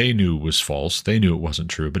making, they knew was false. They knew it wasn't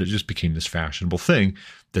true, but it just became this fashionable thing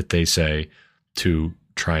that they say to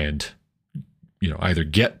try and, either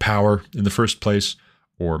get power in the first place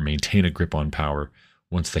or maintain a grip on power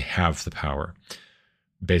once they have the power.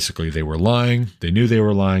 Basically, they were lying. They knew they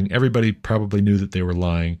were lying. Everybody probably knew that they were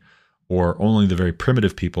lying, or only the very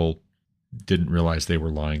primitive people didn't realize they were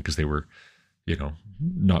lying because they were,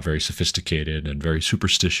 not very sophisticated and very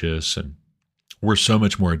superstitious, and we're so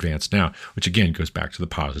much more advanced now, which again goes back to the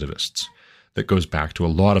positivists. That goes back to a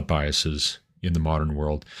lot of biases in the modern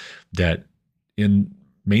world that in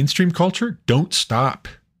mainstream culture don't stop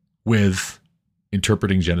with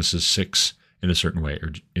interpreting Genesis 6 in a certain way,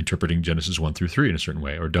 or interpreting Genesis 1-3 in a certain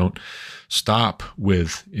way, or don't stop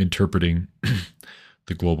with interpreting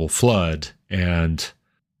the global flood and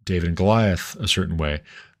David and Goliath a certain way.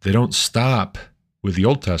 They don't stop with the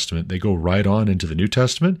Old Testament. They go right on into the New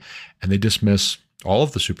Testament, and they dismiss all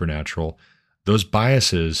of the supernatural. Those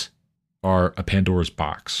biases are a Pandora's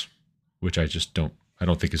box, which I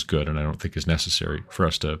don't think is good, and I don't think is necessary for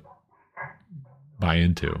us to buy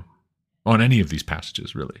into on any of these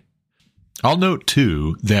passages, really. I'll note,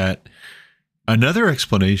 too, that another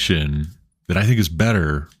explanation that I think is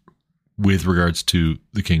better with regards to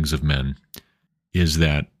the kings of men is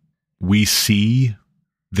that we see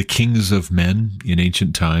the kings of men in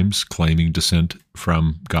ancient times claiming descent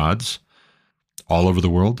from gods all over the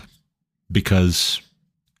world because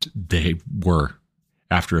they were,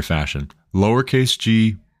 after a fashion, lowercase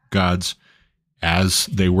g gods, as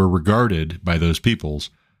they were regarded by those peoples,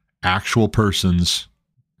 actual persons,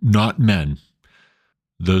 not men.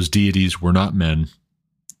 Those deities were not men,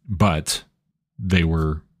 but they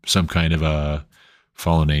were some kind of a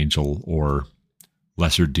fallen angel or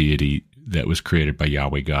lesser deity that was created by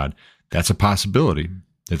Yahweh God. That's a possibility,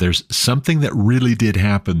 that there's something that really did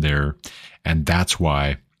happen there, and that's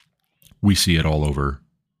why we see it all over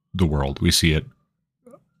the world. We see it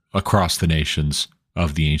across the nations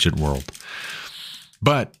of the ancient world.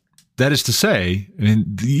 But that is to say,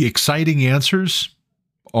 the exciting answers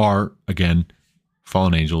are, again,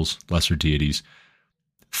 fallen angels, lesser deities.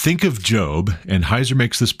 Think of Job, and Heiser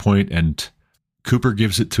makes this point, and Cooper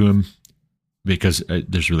gives it to him because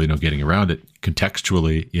there's really no getting around it.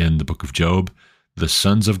 Contextually, in the book of Job, the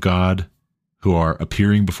sons of God who are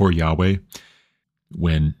appearing before Yahweh,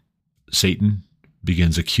 when Satan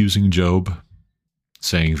begins accusing Job,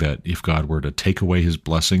 saying that if God were to take away his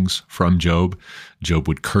blessings from Job, Job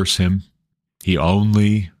would curse him. He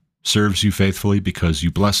only serves you faithfully because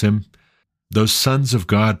you bless him. Those sons of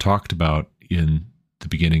God talked about in the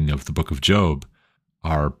beginning of the book of Job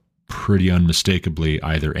are pretty unmistakably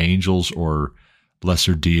either angels or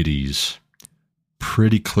lesser deities,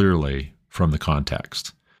 pretty clearly from the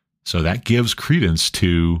context. So that gives credence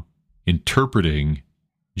to interpreting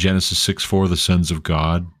Genesis 6:4, the sons of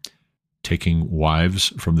God taking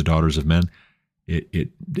wives from the daughters of men,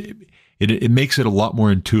 it makes it a lot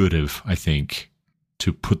more intuitive, I think,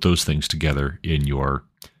 to put those things together in your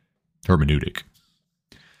hermeneutic.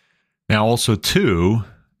 Now, also, too,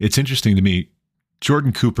 it's interesting to me,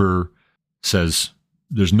 Jordan Cooper says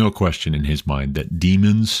there's no question in his mind that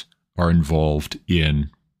demons are involved in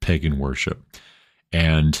pagan worship.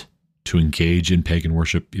 And to engage in pagan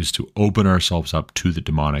worship is to open ourselves up to the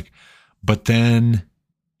demonic. But then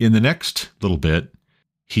in the next little bit,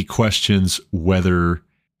 he questions whether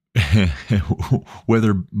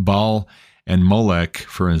Baal and Molech,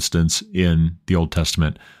 for instance, in the Old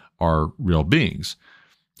Testament, are real beings.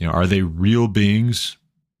 Are they real beings?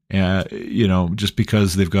 Just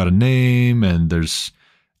because they've got a name and there's,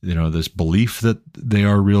 this belief that they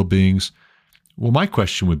are real beings. Well, my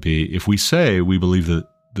question would be, if we say we believe that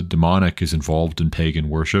the demonic is involved in pagan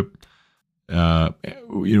worship,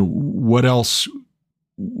 what else?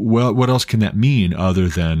 What else can that mean other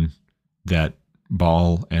than that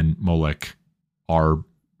Baal and Molech are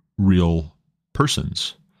real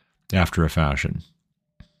persons after a fashion?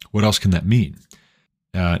 What else can that mean?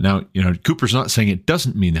 Now, Cooper's not saying it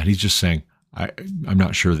doesn't mean that. He's just saying, I'm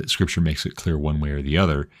not sure that Scripture makes it clear one way or the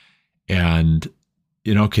other. And,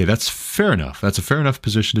 okay, that's fair enough. That's a fair enough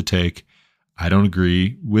position to take. I don't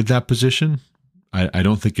agree with that position. I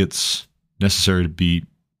don't think it's necessary to be,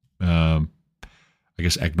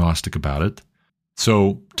 agnostic about it.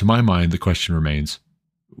 So, to my mind, the question remains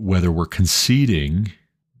whether we're conceding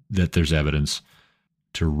that there's evidence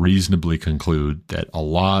to reasonably conclude that a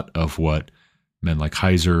lot of what men like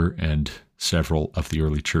Heiser and several of the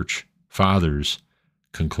early church fathers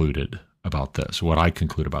concluded about this, what I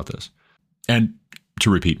conclude about this. And to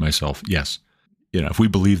repeat myself, yes, if we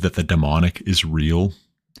believe that the demonic is real,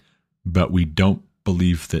 but we don't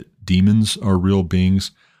believe that demons are real beings,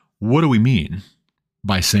 what do we mean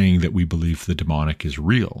by saying that we believe the demonic is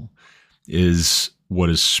real? Is what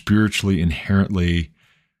is spiritually inherently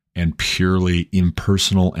and purely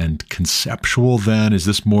impersonal and conceptual then? Is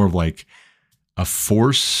this more of like a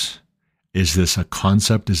force? Is this a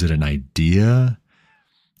concept? Is it an idea?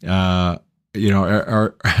 Are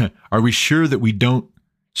we sure that we don't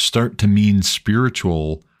start to mean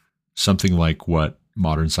spiritual something like what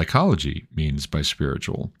modern psychology means by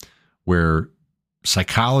spiritual, where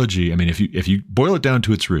psychology, if you boil it down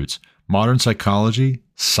to its roots, modern psychology,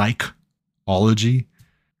 psychology,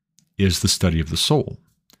 is the study of the soul.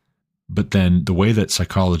 But then the way that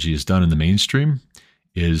psychology is done in the mainstream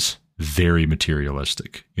is very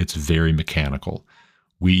materialistic. It's very mechanical.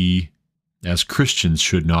 We, as Christians,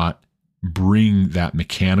 should not bring that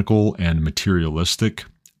mechanical and materialistic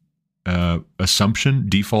assumption,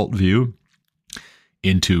 default view,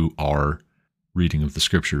 into our reading of the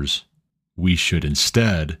Scriptures. We should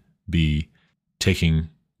instead be taking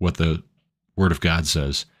what the Word of God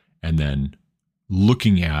says and then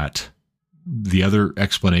looking at the other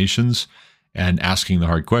explanations and asking the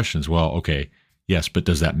hard questions. Well, okay, yes, but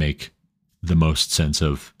does that make the most sense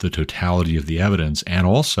of the totality of the evidence? And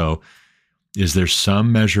also, is there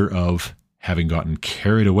some measure of having gotten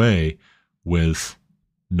carried away with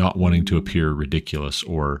not wanting to appear ridiculous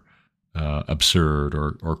or absurd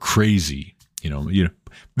or crazy?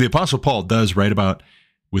 The Apostle Paul does write about,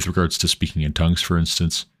 with regards to speaking in tongues, for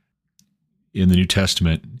instance, in the New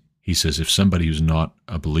Testament, he says, if somebody who's not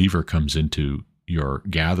a believer comes into your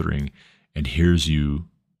gathering and hears you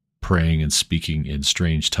praying and speaking in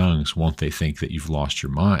strange tongues, won't they think that you've lost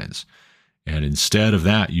your minds? And instead of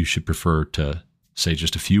that, you should prefer to say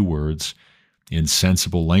just a few words in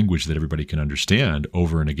sensible language that everybody can understand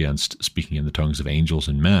over and against speaking in the tongues of angels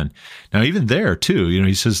and men. Now, even there, too,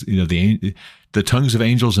 he says, the tongues of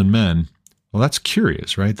angels and men, well, that's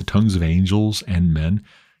curious, right? The tongues of angels and men.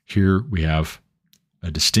 Here we have a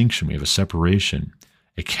distinction, we have a separation,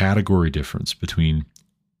 a category difference between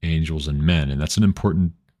angels and men. And that's an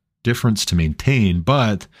important difference to maintain,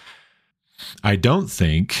 but I don't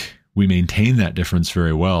think we maintain that difference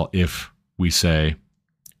very well if we say,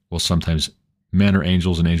 well, sometimes men are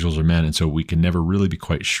angels and angels are men, and so we can never really be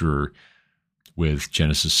quite sure with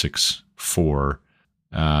Genesis 6:4.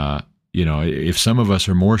 If some of us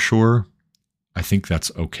are more sure, I think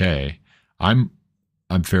that's okay. I'm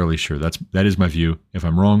fairly sure that is my view. If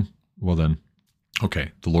I'm wrong, well then,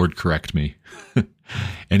 okay, the Lord correct me,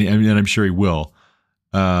 and I'm sure He will.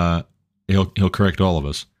 He'll correct all of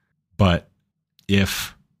us. But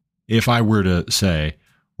if I were to say,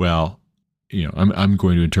 well, I'm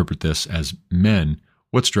going to interpret this as men,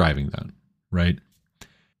 what's driving that, right?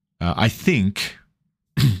 I think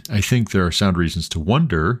there are sound reasons to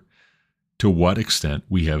wonder to what extent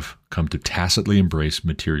we have come to tacitly embrace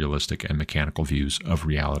materialistic and mechanical views of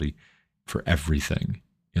reality for everything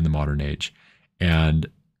in the modern age. And,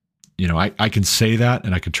 I can say that,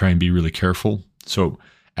 and I can try and be really careful so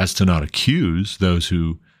as to not accuse those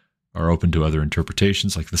who are open to other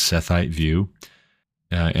interpretations, like the Sethite view.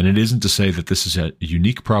 And it isn't to say that this is a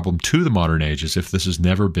unique problem to the modern age, as if this has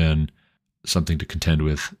never been something to contend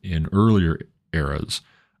with in earlier eras.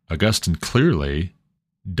 Augustine clearly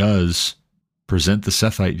does present the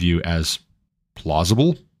Sethite view as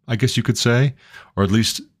plausible, I guess you could say, or at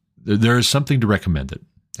least there is something to recommend it,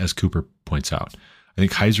 as Cooper points out. I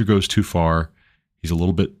think Heiser goes too far. He's a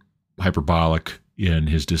little bit hyperbolic in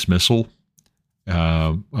his dismissal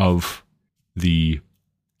of the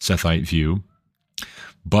Sethite view,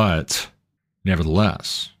 but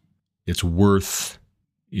nevertheless, it's worth,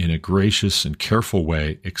 in a gracious and careful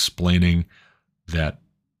way, explaining that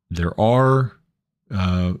there are,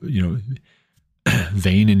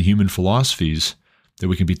 vain and human philosophies that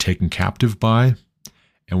we can be taken captive by,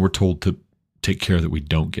 and we're told to take care that we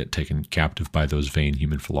don't get taken captive by those vain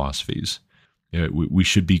human philosophies. We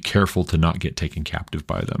should be careful to not get taken captive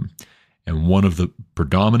by them. And one of the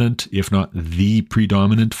predominant, if not the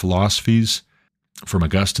predominant philosophies from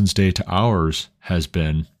Augustine's day to ours has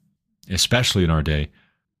been, especially in our day,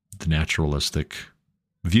 the naturalistic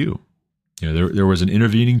view. There was an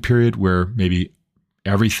intervening period where maybe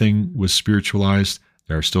everything was spiritualized.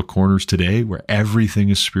 There are still corners today where everything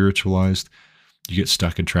is spiritualized. You get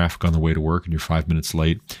stuck in traffic on the way to work and you're 5 minutes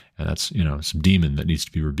late, and that's, some demon that needs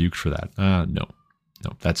to be rebuked for that. No,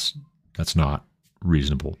 that's not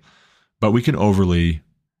reasonable. But we can overly,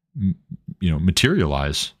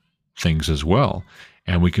 materialize things as well.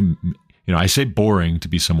 And we can, I say boring to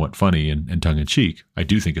be somewhat funny and tongue-in-cheek. I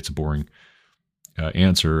do think it's a boring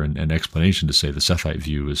answer and explanation to say the Sethite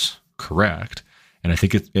view is correct. And I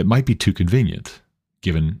think it might be too convenient,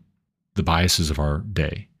 given the biases of our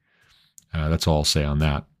day. That's all I'll say on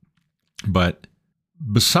that. But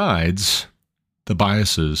besides the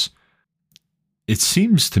biases, it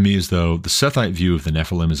seems to me as though the Sethite view of the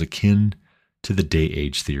Nephilim is akin to the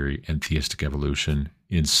day-age theory and theistic evolution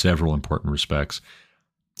in several important respects.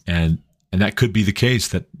 And that could be the case,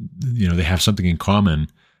 that, they have something in common,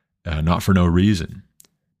 not for no reason.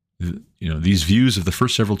 These views of the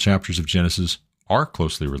first several chapters of Genesis are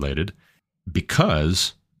closely related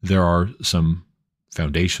because there are some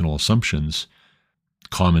foundational assumptions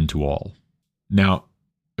common to all. Now,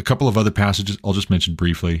 a couple of other passages I'll just mention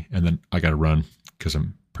briefly, and then I got to run because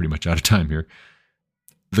I'm pretty much out of time here.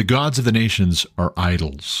 The gods of the nations are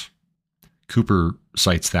idols. Cooper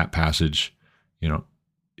cites that passage.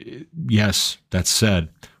 Yes, that said,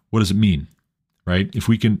 what does it mean, right? If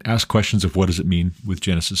we can ask questions of what does it mean with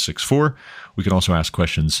Genesis 6:4, we can also ask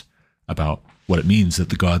questions about what it means that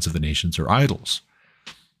the gods of the nations are idols.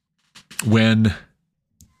 When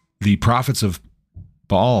the prophets of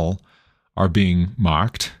Baal are being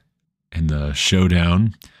mocked in the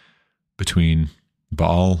showdown between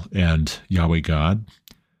Baal and Yahweh God,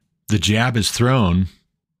 the jab is thrown,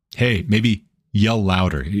 hey, maybe yell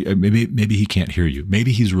louder. Maybe he can't hear you.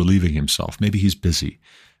 Maybe he's relieving himself. Maybe he's busy.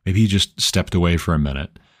 Maybe he just stepped away for a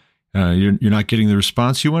minute. You're not getting the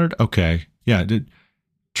response you wanted? Okay. Yeah.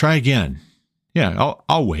 Try again. Yeah,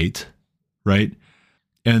 I'll wait. Right.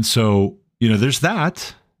 And so, there's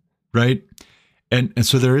that. Right. And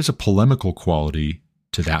so there is a polemical quality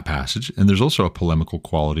to that passage. And there's also a polemical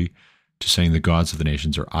quality to saying the gods of the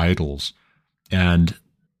nations are idols. And,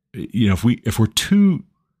 if we're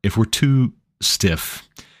too stiff,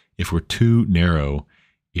 if we're too narrow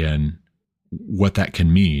in what that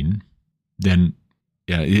can mean, then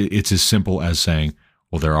it's as simple as saying,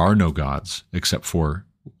 well, there are no gods except for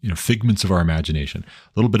figments of our imagination.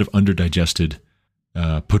 A little bit of underdigested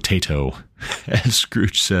potato, as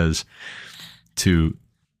Scrooge says to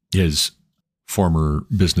his former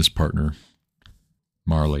business partner,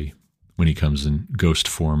 Marley, when he comes in ghost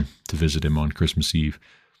form to visit him on Christmas Eve.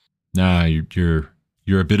 Nah, you're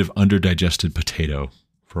a bit of underdigested potato,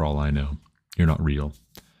 for all I know. You're not real.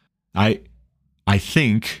 I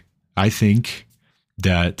think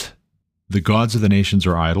that the gods of the nations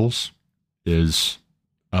are idols is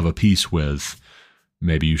of a piece with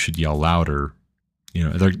maybe you should yell louder.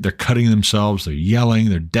 They're cutting themselves, they're yelling,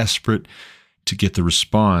 they're desperate to get the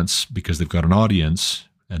response because they've got an audience,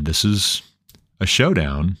 and this is a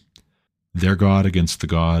showdown. Their God against the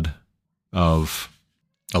God of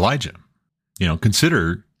Elijah.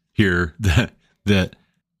 Consider here that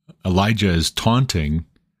Elijah is taunting,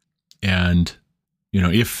 and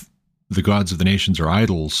if the gods of the nations are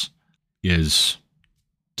idols is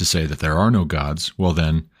to say that there are no gods, well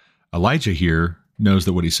then Elijah here knows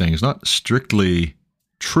that what he's saying is not strictly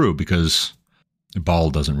true, because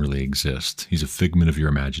Baal doesn't really exist. He's a figment of your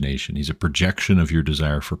imagination. He's a projection of your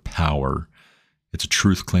desire for power It's a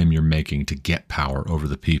truth claim you're making to get power over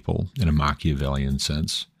the people in a Machiavellian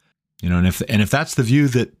sense. And if that's the view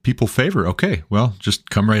that people favor, okay, well, just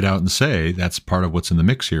come right out and say that's part of what's in the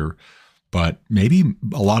mix here. But maybe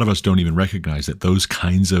a lot of us don't even recognize that those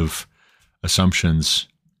kinds of assumptions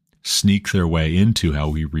sneak their way into how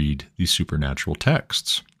we read these supernatural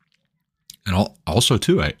texts. And also,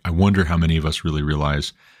 too, I wonder how many of us really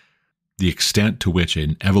realize the extent to which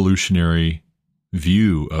an evolutionary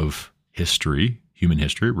view of history, human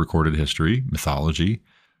history, recorded history, mythology,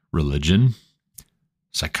 religion,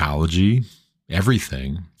 psychology,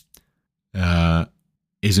 everything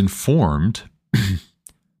is informed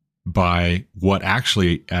by what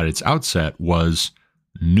actually at its outset was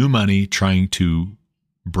new money trying to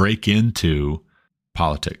break into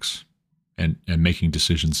politics and making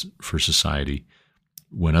decisions for society,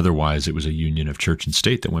 when otherwise it was a union of church and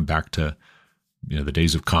state that went back to the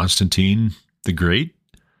days of Constantine the Great,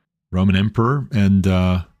 Roman Emperor, and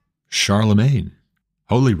Charlemagne,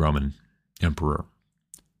 Holy Roman Emperor.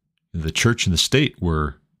 The church and the state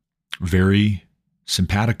were very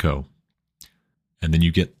simpatico. And then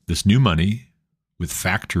you get this new money with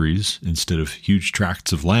factories instead of huge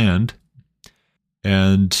tracts of land,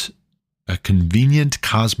 and a convenient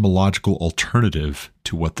cosmological alternative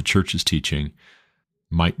to what the church is teaching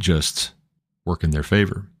might just work in their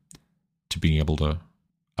favor, to being able to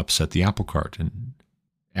upset the apple cart and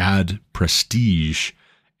add prestige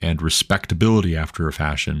and respectability after a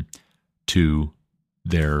fashion to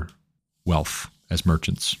their wealth as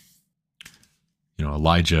merchants.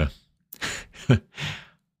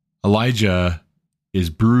 Elijah is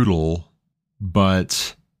brutal,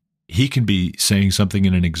 but he can be saying something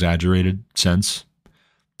in an exaggerated sense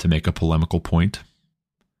to make a polemical point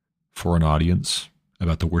for an audience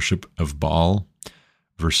about the worship of Baal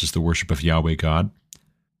versus the worship of Yahweh God.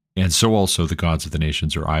 And so also the gods of the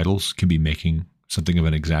nations or idols can be making something of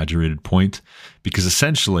an exaggerated point, because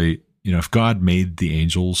essentially, if God made the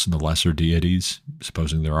angels and the lesser deities,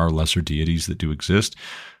 supposing there are lesser deities that do exist,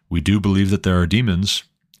 we do believe that there are demons.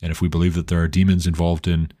 And if we believe that there are demons involved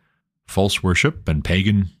in false worship and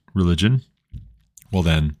pagan religion, well,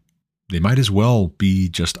 then they might as well be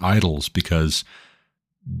just idols, because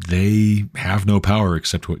they have no power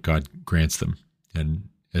except what God grants them. And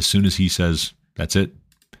as soon as he says, that's it,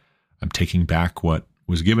 I'm taking back what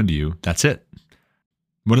was given to you, that's it.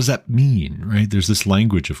 What does that mean, right? There's this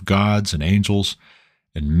language of gods and angels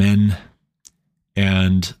and men.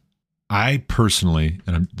 And I personally,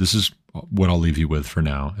 and this is what I'll leave you with for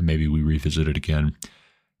now, and maybe we revisit it again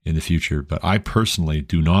in the future, but I personally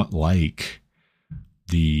do not like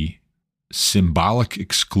the symbolic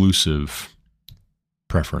exclusive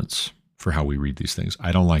preference for how we read these things.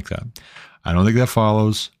 I don't like that. I don't think that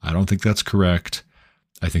follows. I don't think that's correct.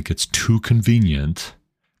 I think it's too convenient,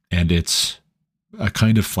 and it's a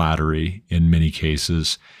kind of flattery in many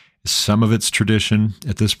cases. Some of it's tradition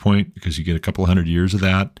at this point, because you get a couple 100 years of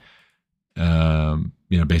that.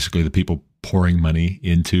 Basically the people pouring money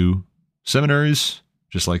into seminaries,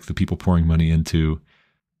 just like the people pouring money into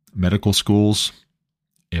medical schools.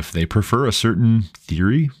 If they prefer a certain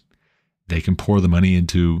theory, they can pour the money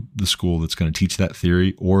into the school that's going to teach that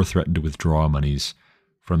theory, or threaten to withdraw monies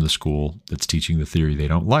from the school that's teaching the theory they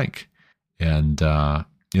don't like. And,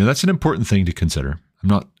 that's an important thing to consider. I'm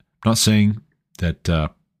not saying that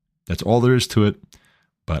that's all there is to it,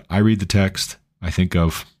 but I read the text. I think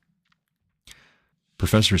of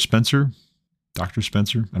Professor Spencer, Dr.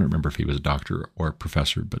 Spencer. I don't remember if he was a doctor or a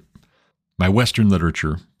professor, but my Western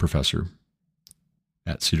literature professor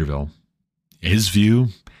at Cedarville, his view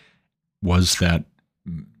was that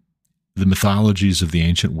the mythologies of the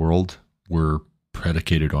ancient world were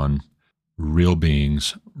predicated on real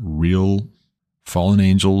beings, real fallen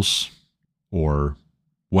angels, or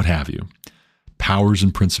what have you, powers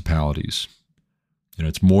and principalities.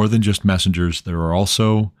 It's more than just messengers. There are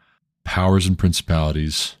also powers and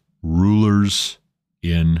principalities, rulers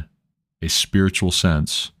in a spiritual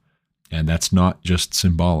sense, and that's not just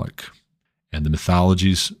symbolic. And the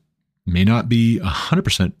mythologies may not be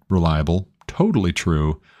 100% reliable, totally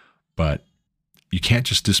true, but you can't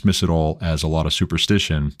just dismiss it all as a lot of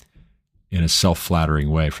superstition in a self-flattering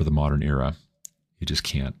way for the modern era. You just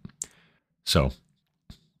can't. So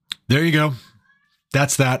there you go.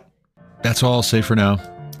 That's that. That's all I'll say for now.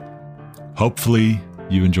 Hopefully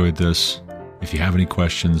you enjoyed this. If you have any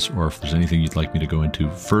questions, or if there's anything you'd like me to go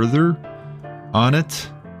into further on it,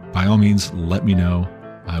 by all means, let me know.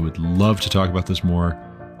 I would love to talk about this more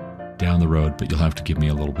down the road, but you'll have to give me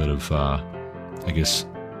a little bit of,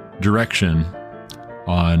 direction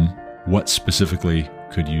on what specifically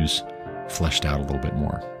could use fleshed out a little bit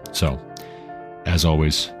more. So, as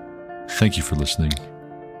always, Thank you for listening.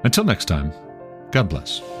 Until next time, God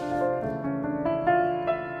bless.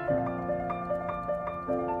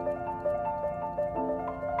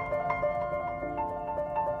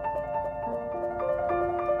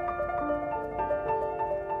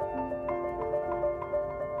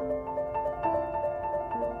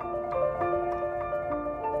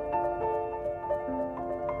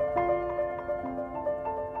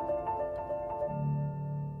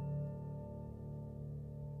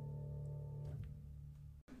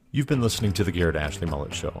 You've been listening to The Garrett Ashley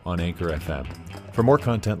Mullet Show on Anchor FM. For more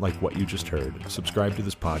content like what you just heard, subscribe to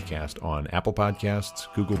this podcast on Apple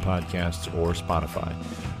Podcasts, Google Podcasts, or Spotify.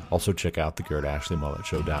 Also check out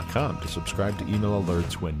thegarrettashleymulletshow.com to subscribe to email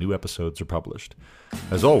alerts when new episodes are published.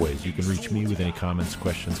 As always, you can reach me with any comments,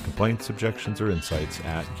 questions, complaints, objections, or insights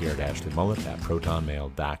at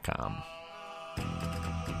garrettashleyMullet@protonmail.com.